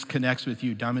stories connects with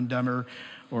you, Dumb and Dumber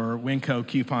or Winco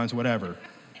coupons, whatever.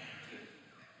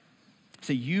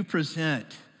 So you present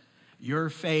your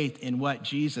faith in what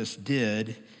Jesus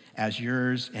did as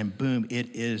yours, and boom,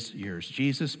 it is yours.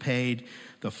 Jesus paid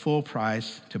the full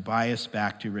price to buy us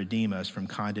back, to redeem us from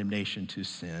condemnation to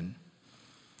sin.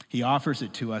 He offers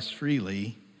it to us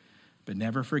freely, but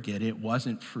never forget it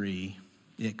wasn't free.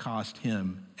 It cost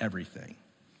him everything.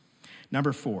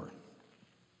 Number 4,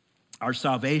 our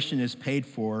salvation is paid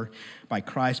for by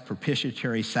Christ's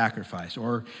propitiatory sacrifice,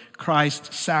 or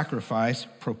Christ's sacrifice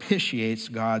propitiates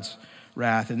God's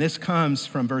wrath. And this comes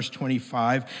from verse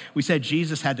 25. We said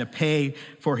Jesus had to pay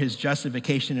for his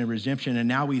justification and redemption, and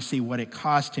now we see what it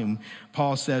cost him.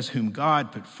 Paul says, whom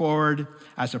God put forward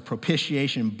as a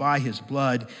propitiation by his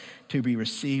blood to be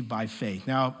received by faith.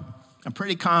 Now, I'm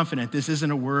pretty confident this isn't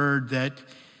a word that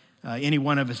any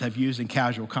one of us have used in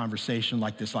casual conversation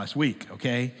like this last week,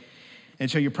 okay? And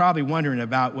so you're probably wondering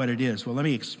about what it is. Well, let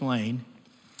me explain.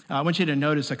 I want you to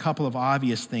notice a couple of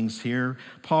obvious things here.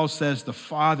 Paul says the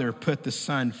Father put the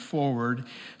Son forward,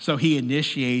 so he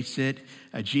initiates it.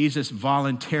 Jesus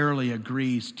voluntarily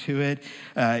agrees to it.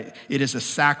 It is a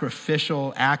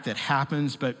sacrificial act that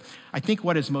happens, but I think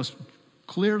what is most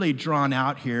clearly drawn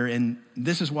out here, and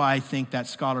this is why I think that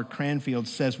scholar Cranfield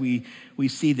says we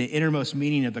see the innermost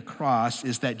meaning of the cross,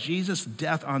 is that Jesus'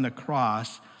 death on the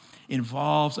cross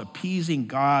involves appeasing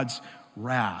God's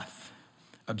wrath,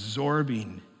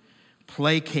 absorbing,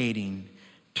 placating,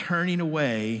 turning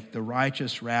away the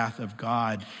righteous wrath of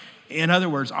God. In other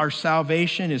words, our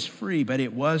salvation is free, but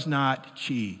it was not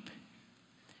cheap.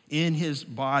 In his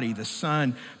body, the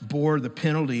Son bore the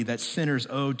penalty that sinners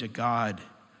owed to God.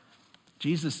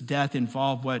 Jesus' death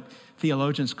involved what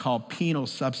theologians call penal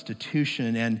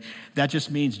substitution, and that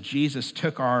just means Jesus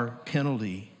took our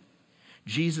penalty.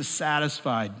 Jesus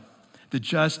satisfied the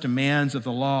just demands of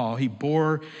the law. He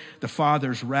bore the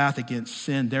Father's wrath against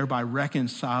sin, thereby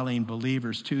reconciling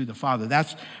believers to the Father.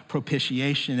 That's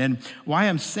propitiation. And why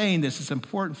I'm saying this is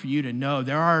important for you to know.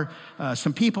 There are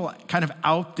some people kind of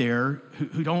out there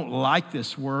who don't like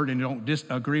this word and don't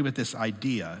disagree with this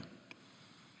idea.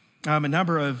 A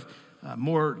number of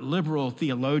more liberal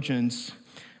theologians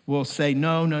will say,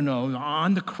 no.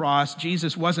 On the cross,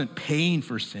 Jesus wasn't paying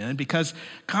for sin because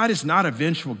God is not a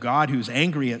vengeful God who's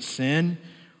angry at sin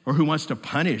or who wants to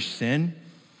punish sin.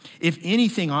 If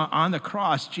anything, on the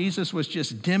cross, Jesus was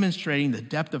just demonstrating the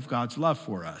depth of God's love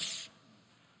for us.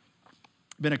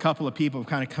 Been a couple of people have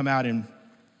kind of come out in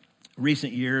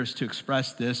recent years to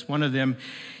express this. One of them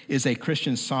is a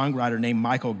Christian songwriter named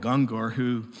Michael Gungor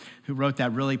who wrote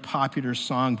that really popular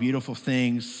song, Beautiful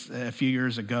Things, a few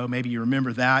years ago. Maybe you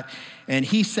remember that. And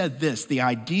he said this: the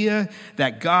idea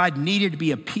that God needed to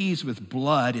be appeased with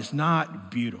blood is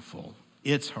not beautiful.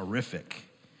 It's horrific.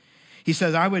 He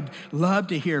says, I would love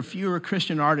to hear fewer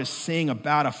Christian artists sing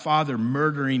about a father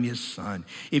murdering his son.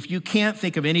 If you can't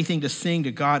think of anything to sing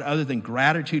to God other than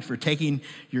gratitude for taking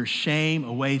your shame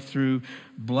away through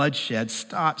bloodshed,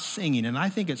 stop singing. And I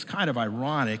think it's kind of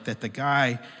ironic that the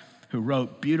guy who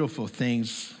wrote Beautiful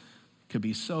Things could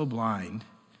be so blind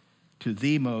to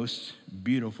the most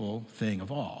beautiful thing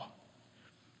of all.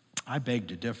 I beg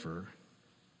to differ,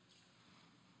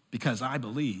 because I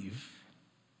believe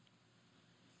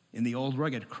in the old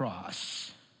rugged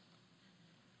cross,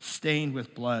 stained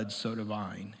with blood so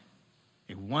divine,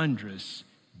 a wondrous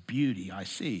beauty I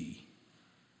see.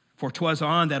 For 'twas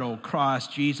on that old cross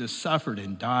Jesus suffered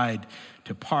and died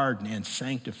to pardon and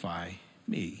sanctify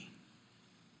me.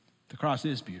 The cross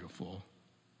is beautiful.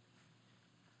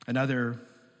 Another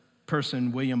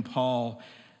person, William Paul,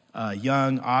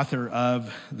 young author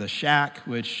of The Shack,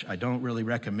 which I don't really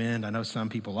recommend. I know some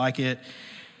people like it.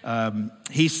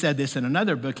 He said this in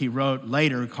another book he wrote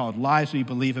later called Lies We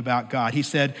Believe About God. He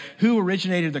said, who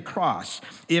originated the cross?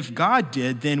 If God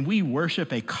did, then we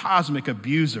worship a cosmic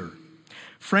abuser.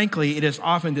 Frankly, it is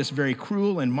often this very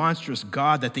cruel and monstrous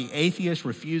God that the atheist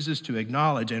refuses to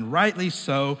acknowledge, and rightly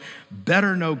so.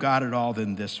 Better no God at all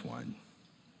than this one.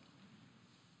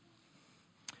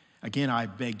 Again, I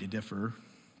beg to differ.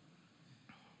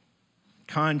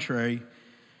 Contrary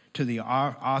to the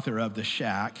author of The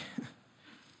Shack,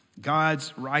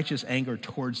 God's righteous anger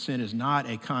towards sin is not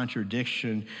a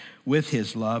contradiction with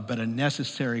his love, but a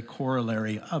necessary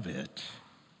corollary of it.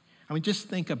 I mean, just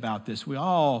think about this. We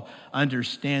all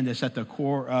understand this at the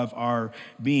core of our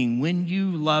being. When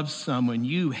you love someone,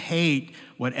 you hate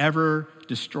whatever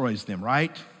destroys them,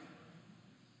 right?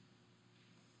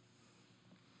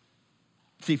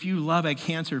 See, if you love a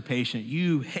cancer patient,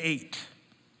 you hate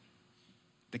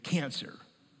the cancer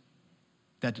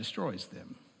that destroys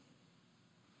them.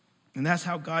 And that's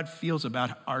how God feels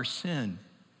about our sin.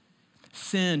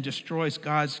 Sin destroys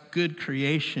God's good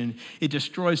creation. It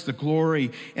destroys the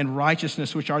glory and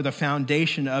righteousness which are the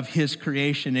foundation of his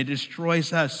creation. It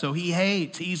destroys us. So he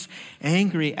hates, he's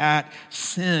angry at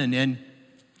sin. And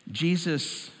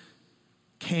Jesus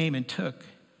came and took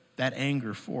that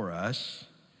anger for us.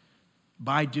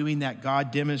 By doing that,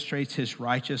 God demonstrates his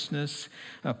righteousness.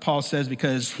 Paul says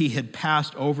because he had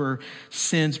passed over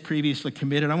sins previously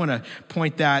committed. I want to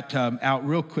point that out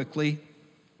real quickly.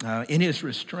 In his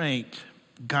restraint,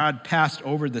 God passed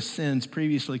over the sins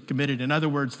previously committed. In other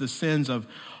words, the sins of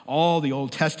all the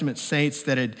Old Testament saints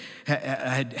that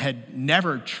had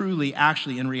never truly,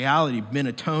 actually, in reality, been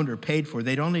atoned or paid for.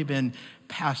 They'd only been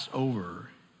passed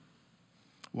over.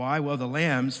 Why? Well, the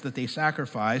lambs that they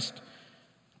sacrificed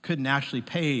couldn't actually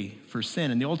pay for sin.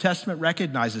 And the Old Testament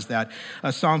recognizes that.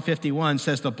 Psalm 51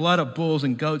 says, the blood of bulls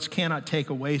and goats cannot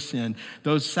take away sin.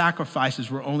 Those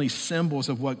sacrifices were only symbols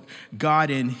of what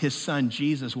God in his son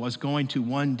Jesus was going to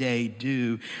one day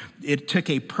do. It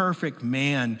took a perfect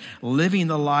man living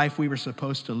the life we were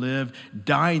supposed to live,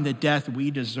 dying the death we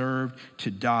deserved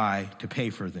to die to pay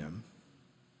for them.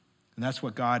 And that's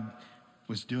what God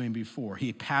was doing before.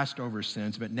 He passed over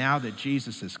sins, but now that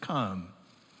Jesus has come,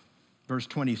 Verse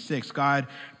 26, God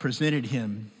presented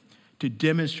him to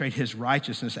demonstrate his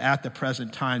righteousness at the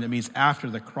present time. That means after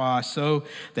the cross, so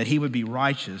that he would be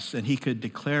righteous and he could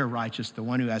declare righteous the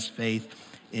one who has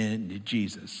faith in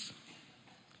Jesus.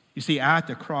 You see, at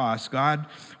the cross, God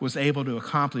was able to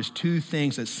accomplish two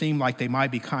things that seemed like they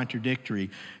might be contradictory.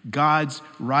 God's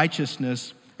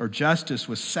righteousness or justice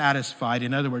was satisfied.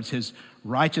 In other words, his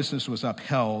righteousness was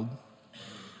upheld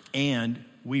and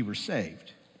we were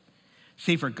saved.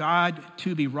 See, for God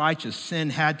to be righteous, sin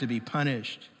had to be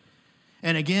punished.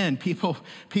 And again, people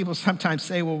sometimes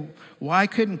say, well, why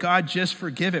couldn't God just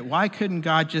forgive it? Why couldn't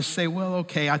God just say, well,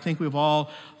 okay, I think we've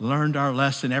all learned our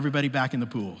lesson. Everybody back in the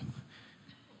pool.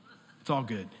 It's all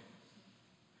good.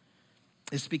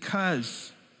 It's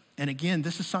because, and again,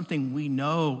 this is something we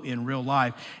know in real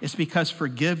life. It's because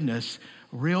forgiveness,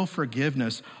 real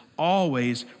forgiveness,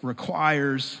 always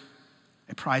requires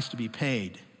a price to be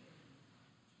paid.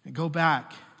 And go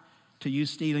back to you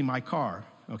stealing my car,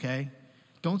 okay?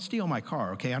 Don't steal my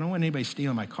car, okay? I don't want anybody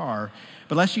stealing my car.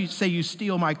 But let's say you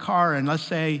steal my car and let's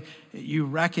say you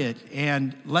wreck it.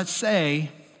 And let's say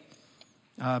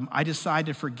I decide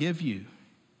to forgive you.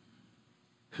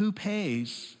 Who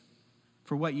pays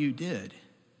for what you did?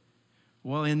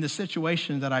 Well, in the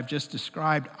situation that I've just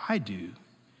described, I do.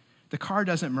 The car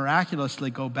doesn't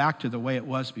miraculously go back to the way it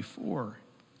was before.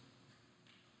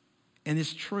 And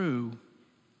it's true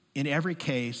in every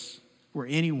case where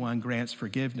anyone grants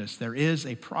forgiveness. There is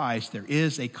a price, there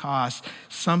is a cost.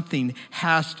 Something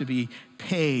has to be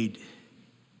paid.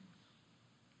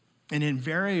 And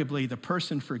invariably, the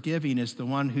person forgiving is the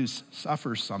one who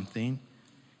suffers something.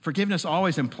 Forgiveness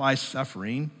always implies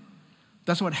suffering.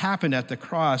 That's what happened at the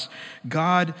cross.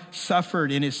 God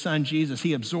suffered in his son Jesus.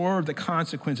 He absorbed the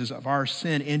consequences of our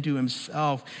sin into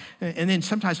himself. And then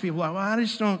sometimes people are like, well, I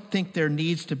just don't think there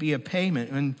needs to be a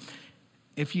payment. And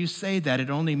if you say that, it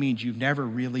only means you've never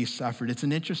really suffered. It's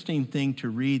an interesting thing to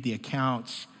read the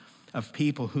accounts of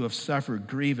people who have suffered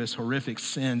grievous, horrific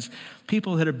sins,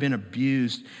 people that have been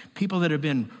abused, people that have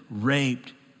been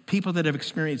raped, people that have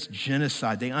experienced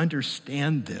genocide. They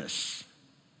understand this.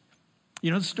 You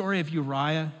know the story of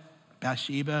Uriah,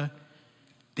 Bathsheba?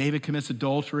 David commits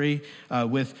adultery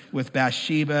with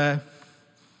Bathsheba.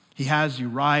 He has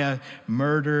Uriah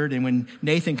murdered, and when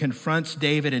Nathan confronts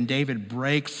David and David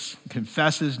breaks,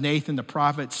 confesses, Nathan the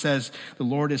prophet says, the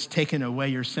Lord has taken away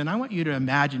your sin. I want you to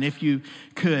imagine, if you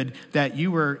could, that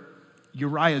you were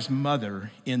Uriah's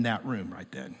mother in that room right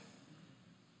then.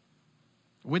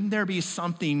 Wouldn't there be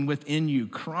something within you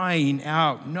crying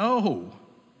out, no,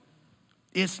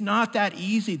 it's not that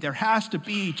easy. There has to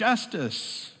be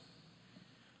justice.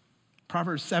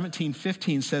 Proverbs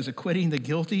 17:15 says, acquitting the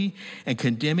guilty and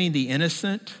condemning the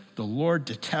innocent, the Lord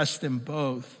detests them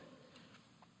both.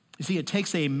 You see, it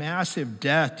takes a massive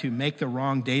death to make the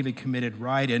wrong David committed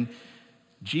right, and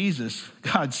Jesus,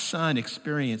 God's son,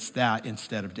 experienced that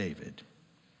instead of David.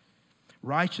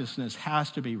 Righteousness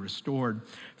has to be restored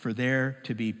for there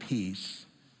to be peace.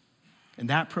 And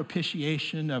that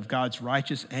propitiation of God's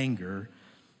righteous anger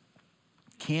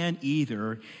can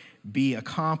either be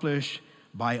accomplished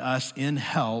by us in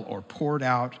hell or poured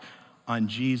out on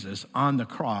Jesus on the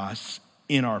cross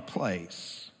in our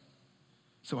place.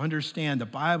 So understand, the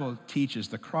Bible teaches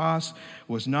the cross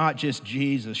was not just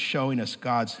Jesus showing us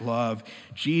God's love.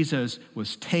 Jesus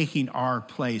was taking our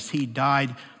place. He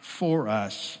died for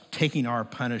us, taking our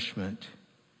punishment.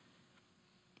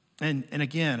 And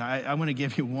again, I want to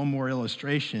give you one more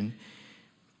illustration.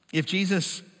 If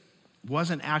Jesus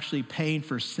wasn't actually paying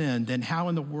for sin, then how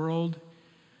in the world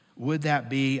would that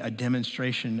be a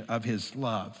demonstration of his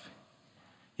love?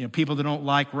 You know, people that don't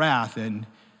like wrath and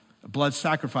blood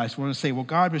sacrifice want to say, well,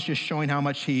 God was just showing how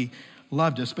much he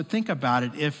loved us. But think about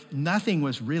it. If nothing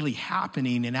was really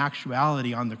happening in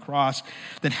actuality on the cross,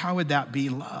 then how would that be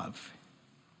love?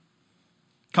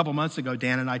 A couple months ago,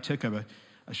 Dan and I took a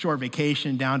short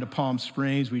vacation down to Palm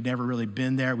Springs. We'd never really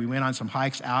been there. We went on some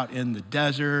hikes out in the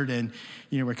desert, and,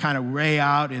 we're kind of way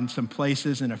out in some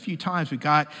places. And a few times we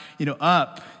got,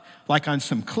 up like on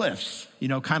some cliffs,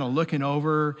 kind of looking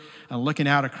over and looking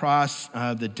out across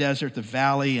the desert, the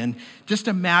valley. And just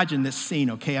imagine this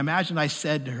scene, okay? Imagine I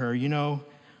said to her,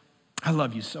 I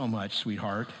love you so much,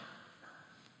 sweetheart.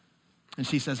 And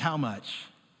she says, how much?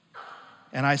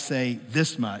 And I say,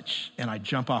 this much, and I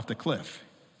jump off the cliff.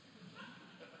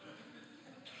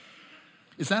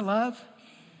 Is that love?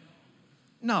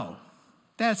 No,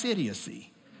 that's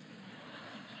idiocy.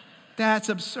 That's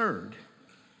absurd.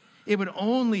 It would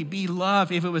only be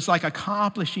love if it was like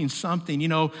accomplishing something,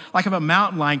 like if a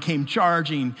mountain lion came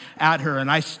charging at her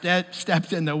and I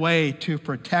stepped in the way to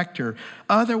protect her.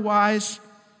 Otherwise,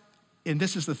 and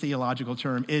this is the theological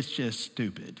term, it's just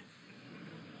stupid.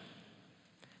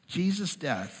 Jesus'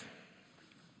 death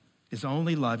is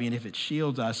only loving if it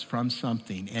shields us from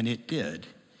something, and it did.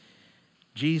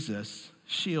 Jesus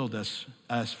shielded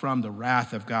us from the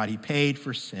wrath of God. He paid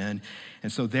for sin.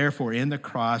 And so therefore, in the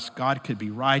cross, God could be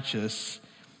righteous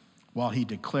while he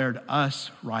declared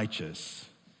us righteous,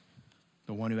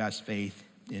 the one who has faith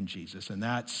in Jesus. And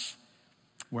that's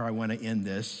where I want to end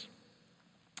this.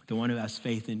 The one who has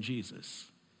faith in Jesus.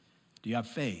 Do you have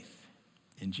faith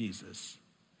in Jesus?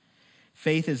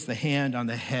 Faith is the hand on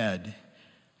the head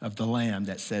of the Lamb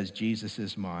that says, Jesus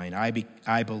is mine.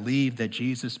 I believe that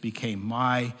Jesus became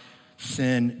my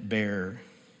sin bearer.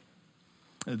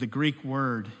 The Greek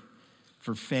word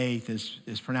for faith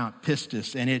is pronounced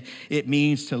pistis, and it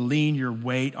means to lean your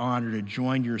weight on or to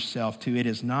join yourself to. It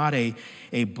is not a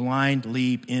blind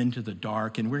leap into the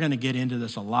dark, and we're going to get into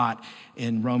this a lot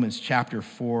in Romans chapter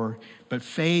 4, but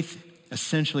faith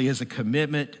essentially is a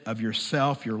commitment of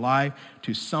yourself, your life,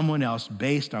 to someone else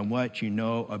based on what you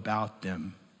know about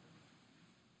them.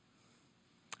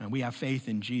 And we have faith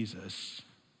in Jesus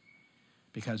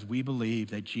because we believe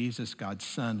that Jesus, God's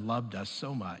Son, loved us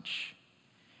so much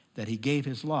that he gave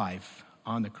his life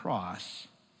on the cross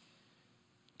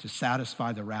to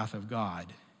satisfy the wrath of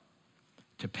God,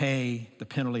 to pay the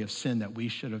penalty of sin that we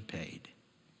should have paid,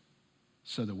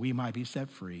 so that we might be set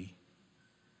free,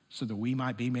 so that we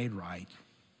might be made right,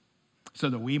 so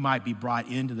that we might be brought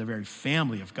into the very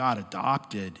family of God,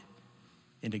 adopted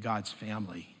into God's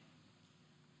family.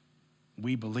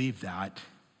 We believe that,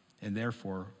 and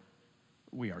therefore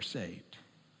we are saved.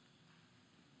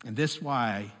 And this is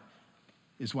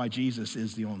why Jesus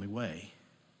is the only way,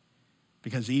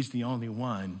 because he's the only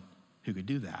one who could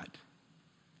do that.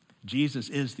 Jesus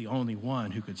is the only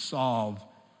one who could solve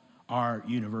our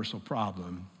universal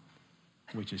problem,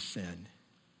 which is sin,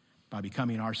 by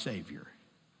becoming our Savior.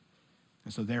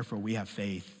 And so therefore we have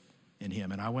faith in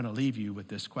him. And I want to leave you with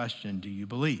this question: do you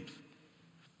believe?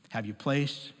 Have you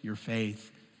placed your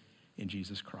faith in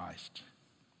Jesus Christ?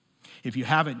 If you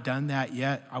haven't done that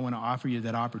yet, I want to offer you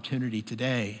that opportunity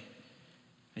today.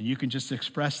 And you can just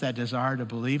express that desire to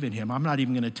believe in him. I'm not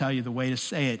even going to tell you the way to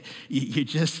say it. You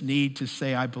just need to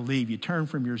say, I believe. You turn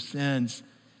from your sins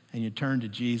and you turn to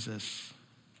Jesus.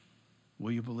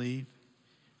 Will you believe?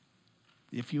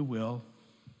 If you will,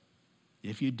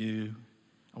 if you do,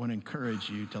 I want to encourage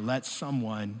you to let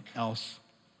someone else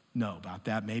know about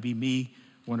that. Maybe me,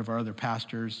 one of our other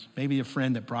pastors, maybe a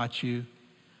friend that brought you,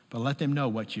 but let them know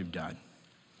what you've done.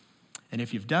 And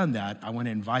if you've done that, I want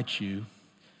to invite you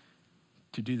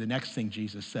to do the next thing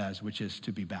Jesus says, which is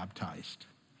to be baptized.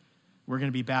 We're going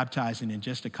to be baptizing in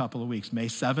just a couple of weeks. May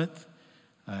 7th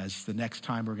is the next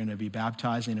time we're going to be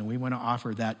baptizing, and we want to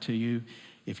offer that to you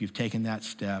if you've taken that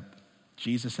step.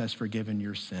 Jesus has forgiven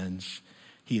your sins.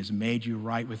 He has made you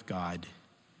right with God.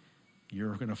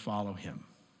 You're going to follow him.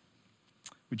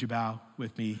 Would you bow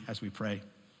with me as we pray?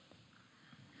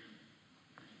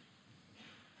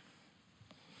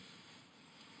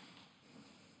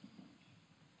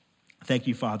 Thank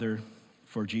you, Father,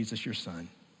 for Jesus, your Son.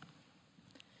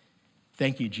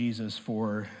 Thank you, Jesus,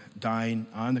 for dying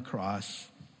on the cross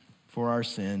for our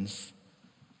sins,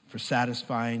 for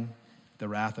satisfying the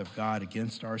wrath of God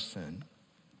against our sin.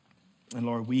 And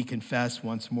Lord, we confess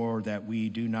once more that we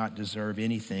do not deserve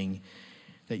anything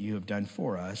that you have done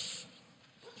for us,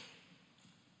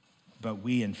 but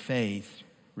we in faith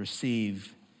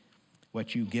receive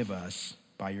what you give us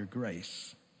by your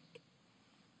grace.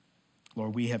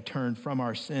 Lord, we have turned from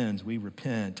our sins, we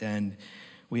repent, and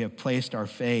we have placed our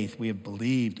faith, we have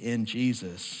believed in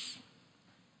Jesus.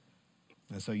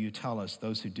 And so you tell us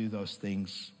those who do those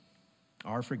things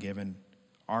are forgiven,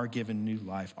 are given new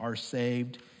life, are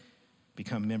saved,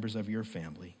 become members of your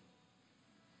family.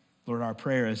 Lord, our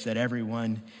prayer is that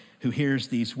everyone who hears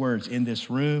these words in this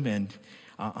room and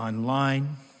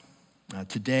online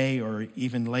today or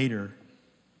even later,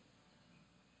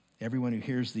 everyone who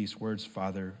hears these words,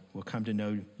 Father, will come to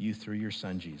know you through your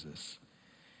Son, Jesus.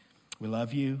 We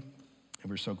love you, and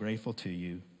we're so grateful to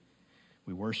you.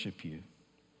 We worship you.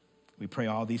 We pray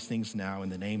all these things now in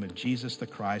the name of Jesus the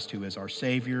Christ, who is our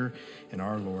Savior and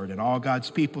our Lord. And all God's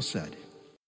people said,